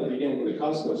talk about at the beginning of the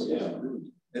Costco scam?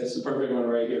 It's the perfect one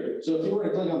right here. So if you were to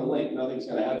click on the link, nothing's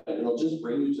gonna happen. It'll just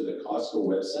bring you to the Costco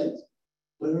website,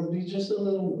 but it'll be just a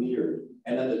little weird.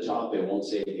 And at the top, it won't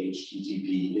say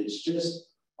HTTP. It's just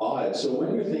odd. So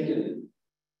when you're thinking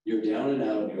you're down and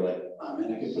out, you're like, oh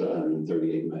man, I could put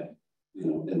 138 in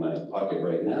my, in my pocket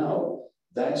right now.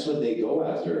 That's what they go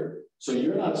after. So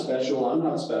you're not special, I'm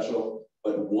not special,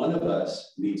 but one of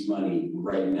us needs money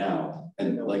right now.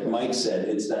 And like Mike said,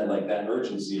 it's that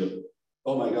urgency of,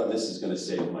 oh my God, this is going to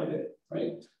save my day,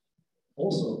 right?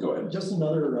 Also, go ahead. Just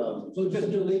another. So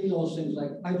just delete those things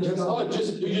like I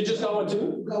just you just got one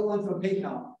too? Got one for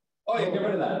PayPal. Oh yeah, get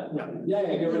rid of that. Yeah,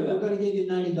 get rid of that. We're going to give you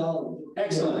 $90.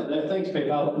 Excellent. Yeah. Thanks,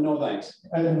 PayPal. No thanks.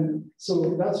 And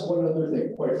so that's one other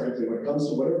thing, quite frankly, when it comes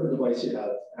to whatever device you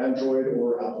have, Android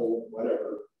or Apple,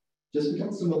 whatever, just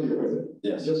become familiar with it.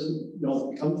 Yes. Just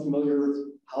become familiar with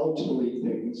how to delete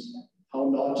things, how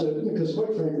not to, because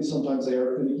quite frankly, sometimes they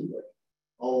are finicky.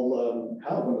 I'll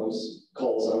have one of those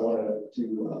calls I wanted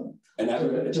to and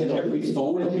every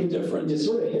phone will be different. You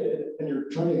sort of hit it and you're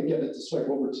trying to get it to swipe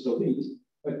over to delete,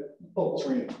 but oh, it's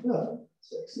raining. Yeah,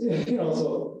 6.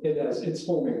 So it's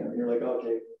foaming and you're like,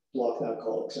 okay, block that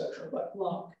call, etc. But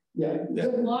block. Yeah.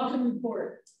 Block and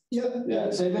report. Yeah.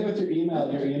 Same thing with your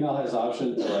email. Your email has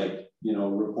options to like,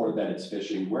 report that it's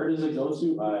phishing. Where does it go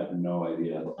to? I have no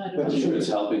idea. But I'm sure it's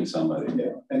helping somebody.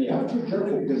 Yeah, and you have to be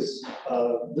careful because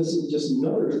this is just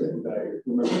another thing that I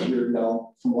remember here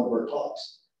now from one of our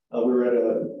talks. We were at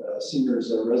a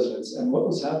seniors residence, and what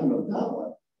was happening on that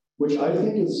one, which I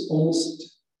think is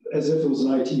almost as if it was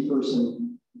an IT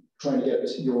person trying to get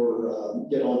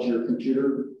get onto your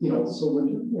computer, so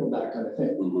when that kind of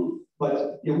thing. Mm-hmm.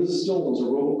 But it was a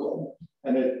robocall,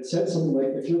 and it said something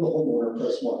like, if you're the homeowner,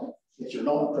 press 1. If you're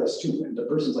not, press 2. And the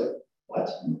person's like, what?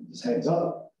 Just hangs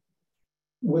up.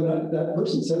 When that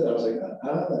person said that, I was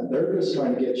like, they're just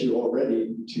trying to get you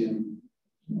already to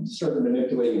start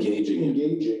manipulating,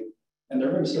 engaging, and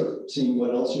they're going to start seeing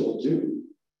what else you'll do.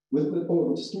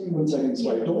 Just give me 1 second,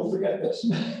 so I don't forget this.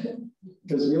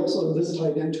 Because this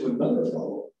tied into another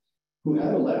fellow who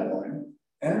had a landline,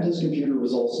 and his computer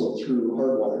was also through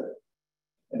hardwire.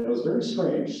 And it was very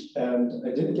strange, and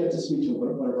I didn't get to speak to him,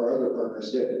 but one of our other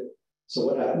partners did. So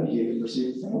what happened? He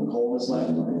received a phone call on his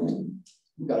landline.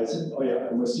 The guy said, "Oh yeah,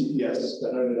 I'm with CPS.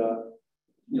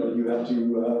 You have to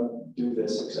do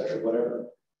this, etc. Whatever."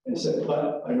 And he said,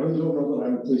 "But I know you don't know that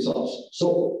I'm a police officer.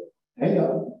 So hang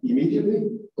up immediately.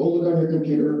 Go look on your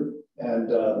computer and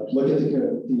look at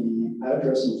the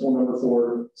address and phone number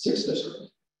for 6th District."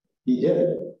 He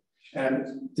did,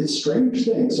 and it's a strange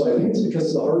thing. So I think it's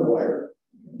because of the hardwire.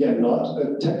 Again, not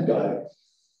a tech guy.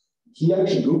 He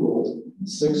actually Googled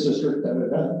 6th District,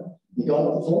 he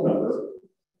got the phone number,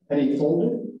 and he phoned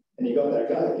it, and he got that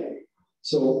guy again.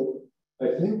 So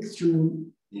I think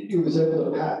he was able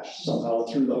to patch somehow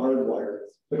through the hardwire,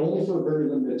 but only for a very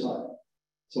limited time.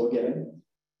 So again,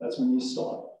 that's when you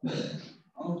stop.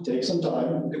 Take some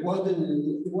time. It wasn't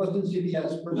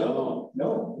CBS.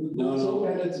 No. So,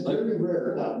 and it's very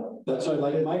rare that one. That's why,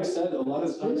 like Mike said, a lot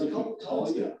of times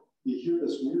you hear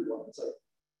this weird one. It's like,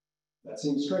 that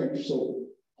seems strange. So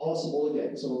possible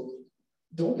again. So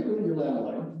don't get rid of your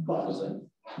landline, but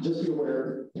just be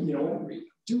aware,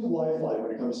 do Wi-Fi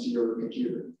when it comes to your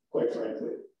computer, quite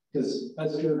frankly. Because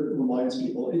as Jared reminds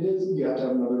people, you have to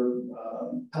have another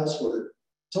password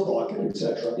to lock it,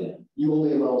 etc. Yeah. You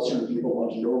only allow certain people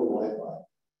onto your Wi-Fi.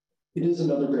 it is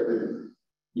another barrier.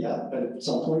 Yeah, and at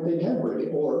some point they can break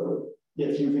it, or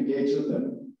if you've engaged with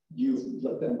them, you've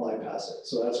let them bypass it.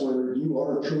 So that's where you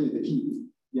are truly the key.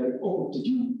 Yeah. Oh, did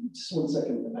you, just 1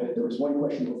 second, there was one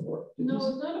question before. No,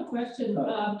 it's not a question.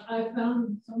 I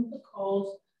found some of the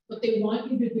calls, what they want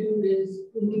you to do is,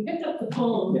 when you pick up the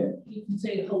phone, you can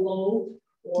say hello,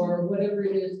 or whatever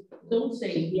it is, don't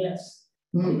say yes.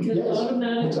 Because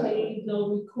automatically they'll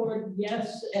record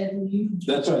yes, and you.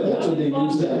 That's right. That's what they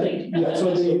use that. That's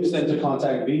what they use then to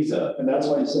contact Visa. And that's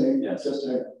why I'm saying yes. Just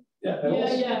to, yeah.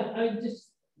 I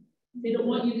just, they don't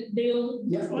want you to. They'll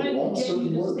try to get you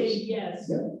to say yes.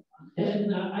 Yeah.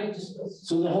 And I just.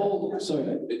 So the whole. Sorry,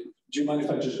 do you mind if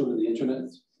I just go to the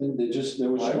internet? There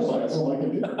was.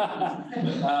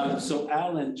 So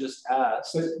Alan just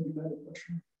asked.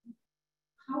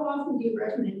 How often do you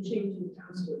recommend changing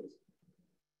passwords?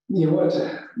 You know what?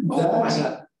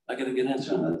 I got a good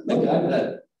answer on that.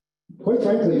 Okay. Quite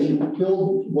frankly, if you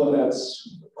build one that's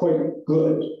quite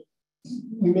good,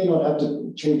 you may not have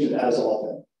to change it as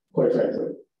often, quite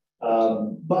frankly.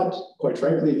 But quite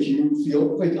frankly, if you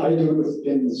feel like I do it with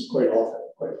pins quite often,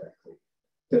 quite frankly,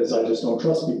 because I just don't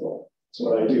trust people. That's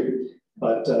what I do.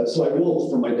 But so I will,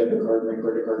 for my debit card, my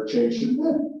credit card, change it. You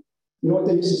know what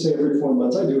they used to say every 4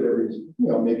 months? I do it every,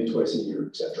 maybe twice a year,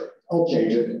 etc. I'll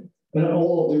change it. And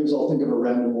all I'll do is I'll think of a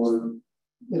random word,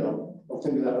 I'll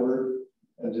think of that word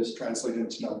and just translate it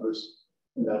into numbers.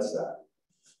 And that's that.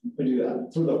 I do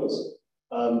that for those.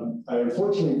 I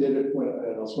unfortunately did it when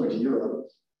I was going to Europe.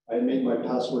 I made my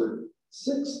password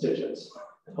 6 digits.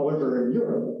 However, in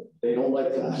Europe, they don't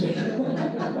like that.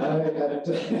 I had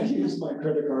to use my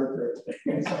credit card for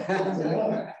everything.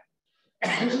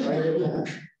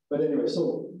 But anyway,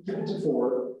 so give it to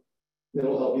 4.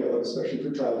 It'll help you out, especially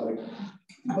for traveling.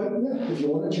 But yeah, if you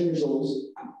want to change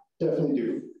those, definitely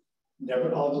do.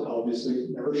 Never, obviously,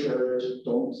 never share it.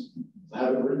 Don't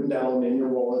have it written down in your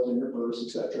wallet, in your purse,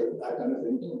 etc. That kind of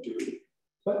thing. Don't do it.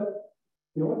 But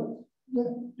you know what?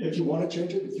 Yeah, if you want to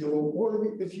change it, or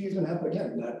if you even have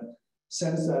again that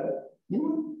sense that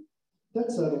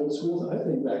that's that old school. I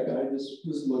think that guy just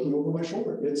was looking over my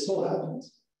shoulder. It still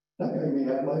happens. That guy may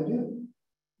have my pin.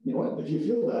 You know what? If you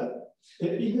feel that,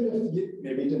 even if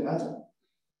maybe it didn't happen,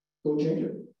 go change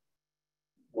it.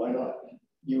 Why not?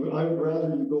 I would rather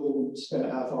you go spend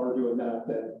a half hour doing that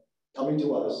than coming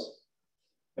to us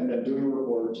and then doing a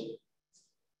report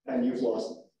and you've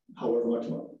lost however much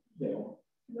money.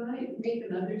 Can I make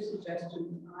another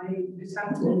suggestion? I just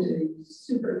happened to a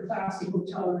super classy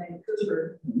hotel in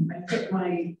Vancouver. I put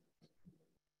my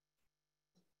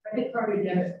credit card or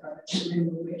debit card, I can't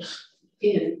remember which,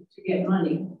 in to get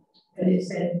money, and it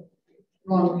said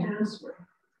wrong password.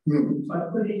 So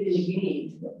I put it in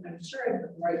again. I'm sure I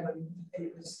put the right one, and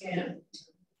it was scanned.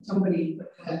 Somebody put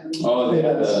that. Oh, they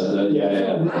had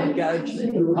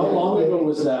How long ago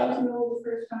was that?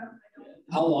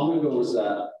 How long ago was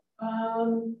that?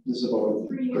 This is about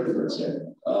 3 years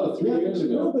ago. Oh, 3 years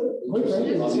ago. On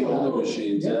the older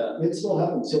machines, it still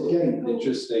happens. So again,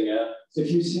 interesting, if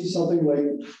you see something like,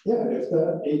 if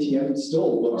the ATM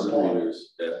still looks odd,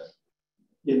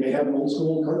 it may have an old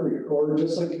school card reader, or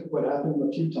just like what happened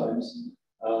a few times,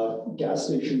 gas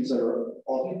stations that are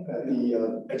off at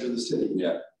the edge of the city.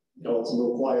 Yeah. It's a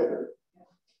little quieter.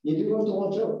 You do have to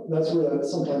watch out. That's where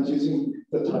sometimes using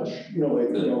the touch, the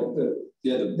Wi-Fi or whatever.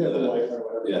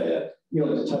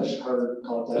 The touch hard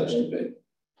contact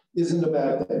isn't a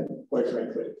bad thing, quite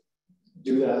frankly.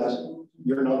 Do that.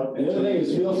 You're not. The other thing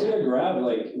is, feel free to grab,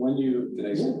 like when you, did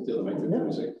I steal the mic for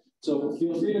music? So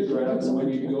feel free to grab, and when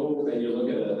you go and you look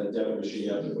at a debit machine,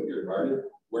 you have to put your card in.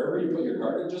 Wherever you put your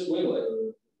card in, just wiggle it,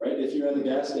 right? If you're at the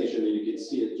gas station and you can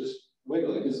see it, just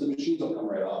wiggle it, because the machines will come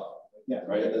right off. Yeah.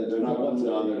 Right? They're not glued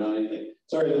on, they're not anything.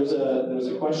 Sorry, there was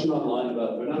a question online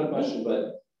about, or not a question,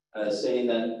 but saying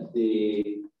that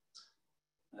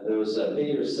there was a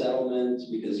pay or settlement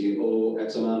because you owe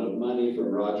X amount of money from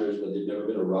Rogers, but they've never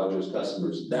been a Rogers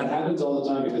customers. That happens all the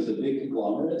time because the big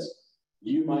conglomerates,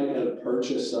 you might have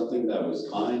purchased something that was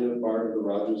kind of part of the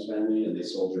Rogers family and they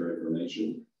sold your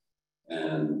information.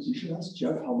 And you should ask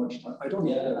Jeff how much time. I don't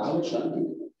know. Yeah, how much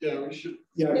time? Yeah, we should.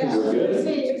 Yeah, we're good.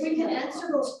 If we can answer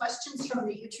those questions from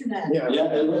the internet. Yeah,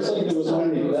 it looks like there was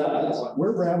only that.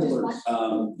 We're ramblers.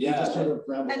 And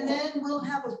then we'll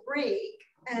have a break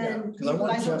and you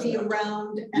guys will be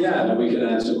around. And we can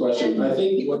answer questions. I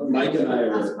think what Mike and I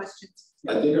are,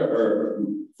 I think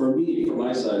for me, from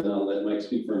my side, and I'll let Mike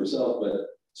speak for himself, but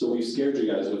so we've scared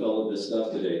you guys with all of this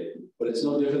stuff today, but it's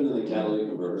no different than the catalytic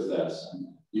converter thefts.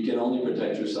 You can only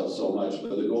protect yourself so much,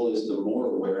 but the goal is the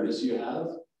more awareness you have,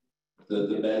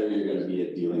 the better you're going to be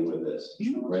at dealing with this,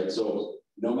 right? So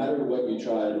no matter what you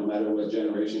try, no matter what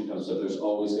generation comes up, there's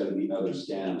always going to be other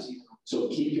scams. So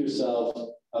keep yourself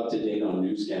up to date on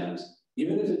new scams.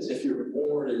 Even if you're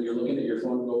bored and you're looking at your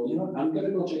phone and go, you know, I'm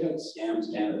gonna go check out Scams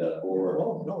Canada or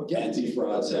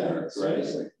Anti-Fraud Center, right?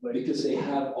 Because they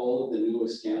have all of the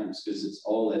newest scams because it's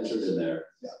all entered in there.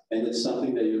 Yeah. And it's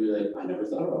something that you'll be like, I never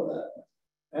thought about that.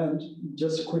 And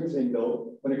just a quick thing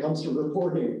though, when it comes to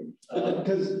reporting,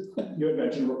 because you had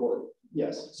mentioned report.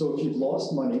 Yes, so if you've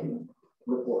lost money,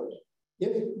 report.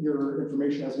 If your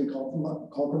information has been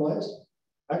compromised,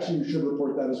 actually you should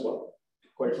report that as well.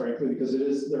 Quite frankly, because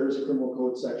there is a criminal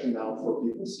code section now for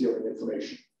people stealing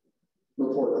information.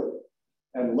 Report it.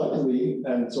 And luckily,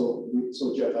 and so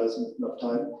Jeff has enough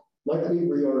time, luckily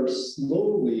we are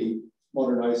slowly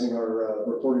modernizing our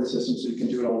reporting system so you can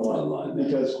do it online.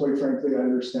 Because quite frankly, I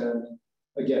understand,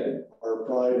 again, our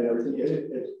pride and everything,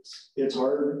 it's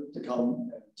hard to come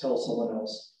and tell someone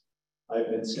else, I've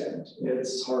been scammed.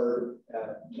 It's hard,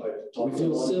 and I've talked to a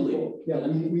lot of people. Yeah,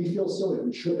 we feel silly,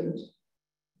 we shouldn't.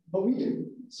 But we do.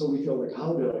 So we feel like,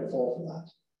 how did I fall for that?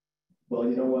 Well,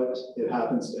 you know what? It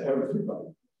happens to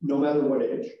everybody, no matter what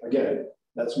age. Again,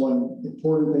 that's one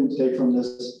important thing to take from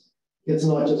this. It's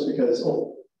not just because,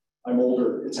 oh, I'm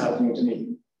older, it's happening to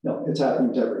me. No, it's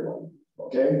happening to everyone,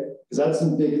 okay? Because that's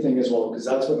the big thing as well, because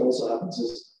that's what also happens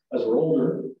is, as we're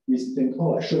older, we think,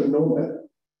 oh, I should have known better.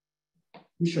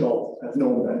 We should all have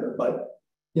known better, but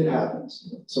it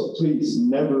happens. So please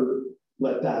never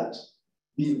let that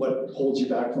be what holds you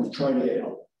back from trying to get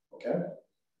help, okay?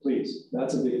 Please,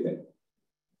 that's a big thing.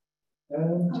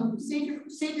 And save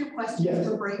your questions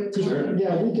for break. Sure.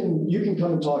 Yeah, you can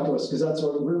come and talk to us because that's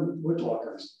what we're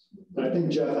talkers. And I think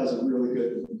Jeff has a really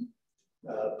good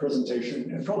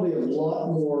presentation and probably a lot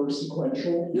more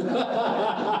sequential.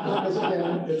 Because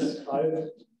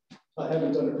again, I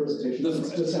haven't done a presentation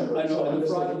since December. I know,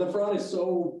 and the fraud is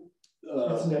so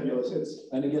it's nebulous.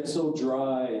 And it gets so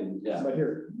dry and yeah. But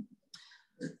here.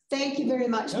 Thank you very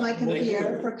much, Mike and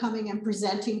Pierre, for coming and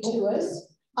presenting to us.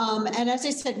 And as I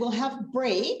said, we'll have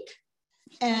break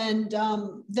and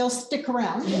they'll stick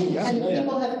around. And if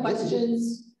people have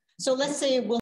questions, so let's say we'll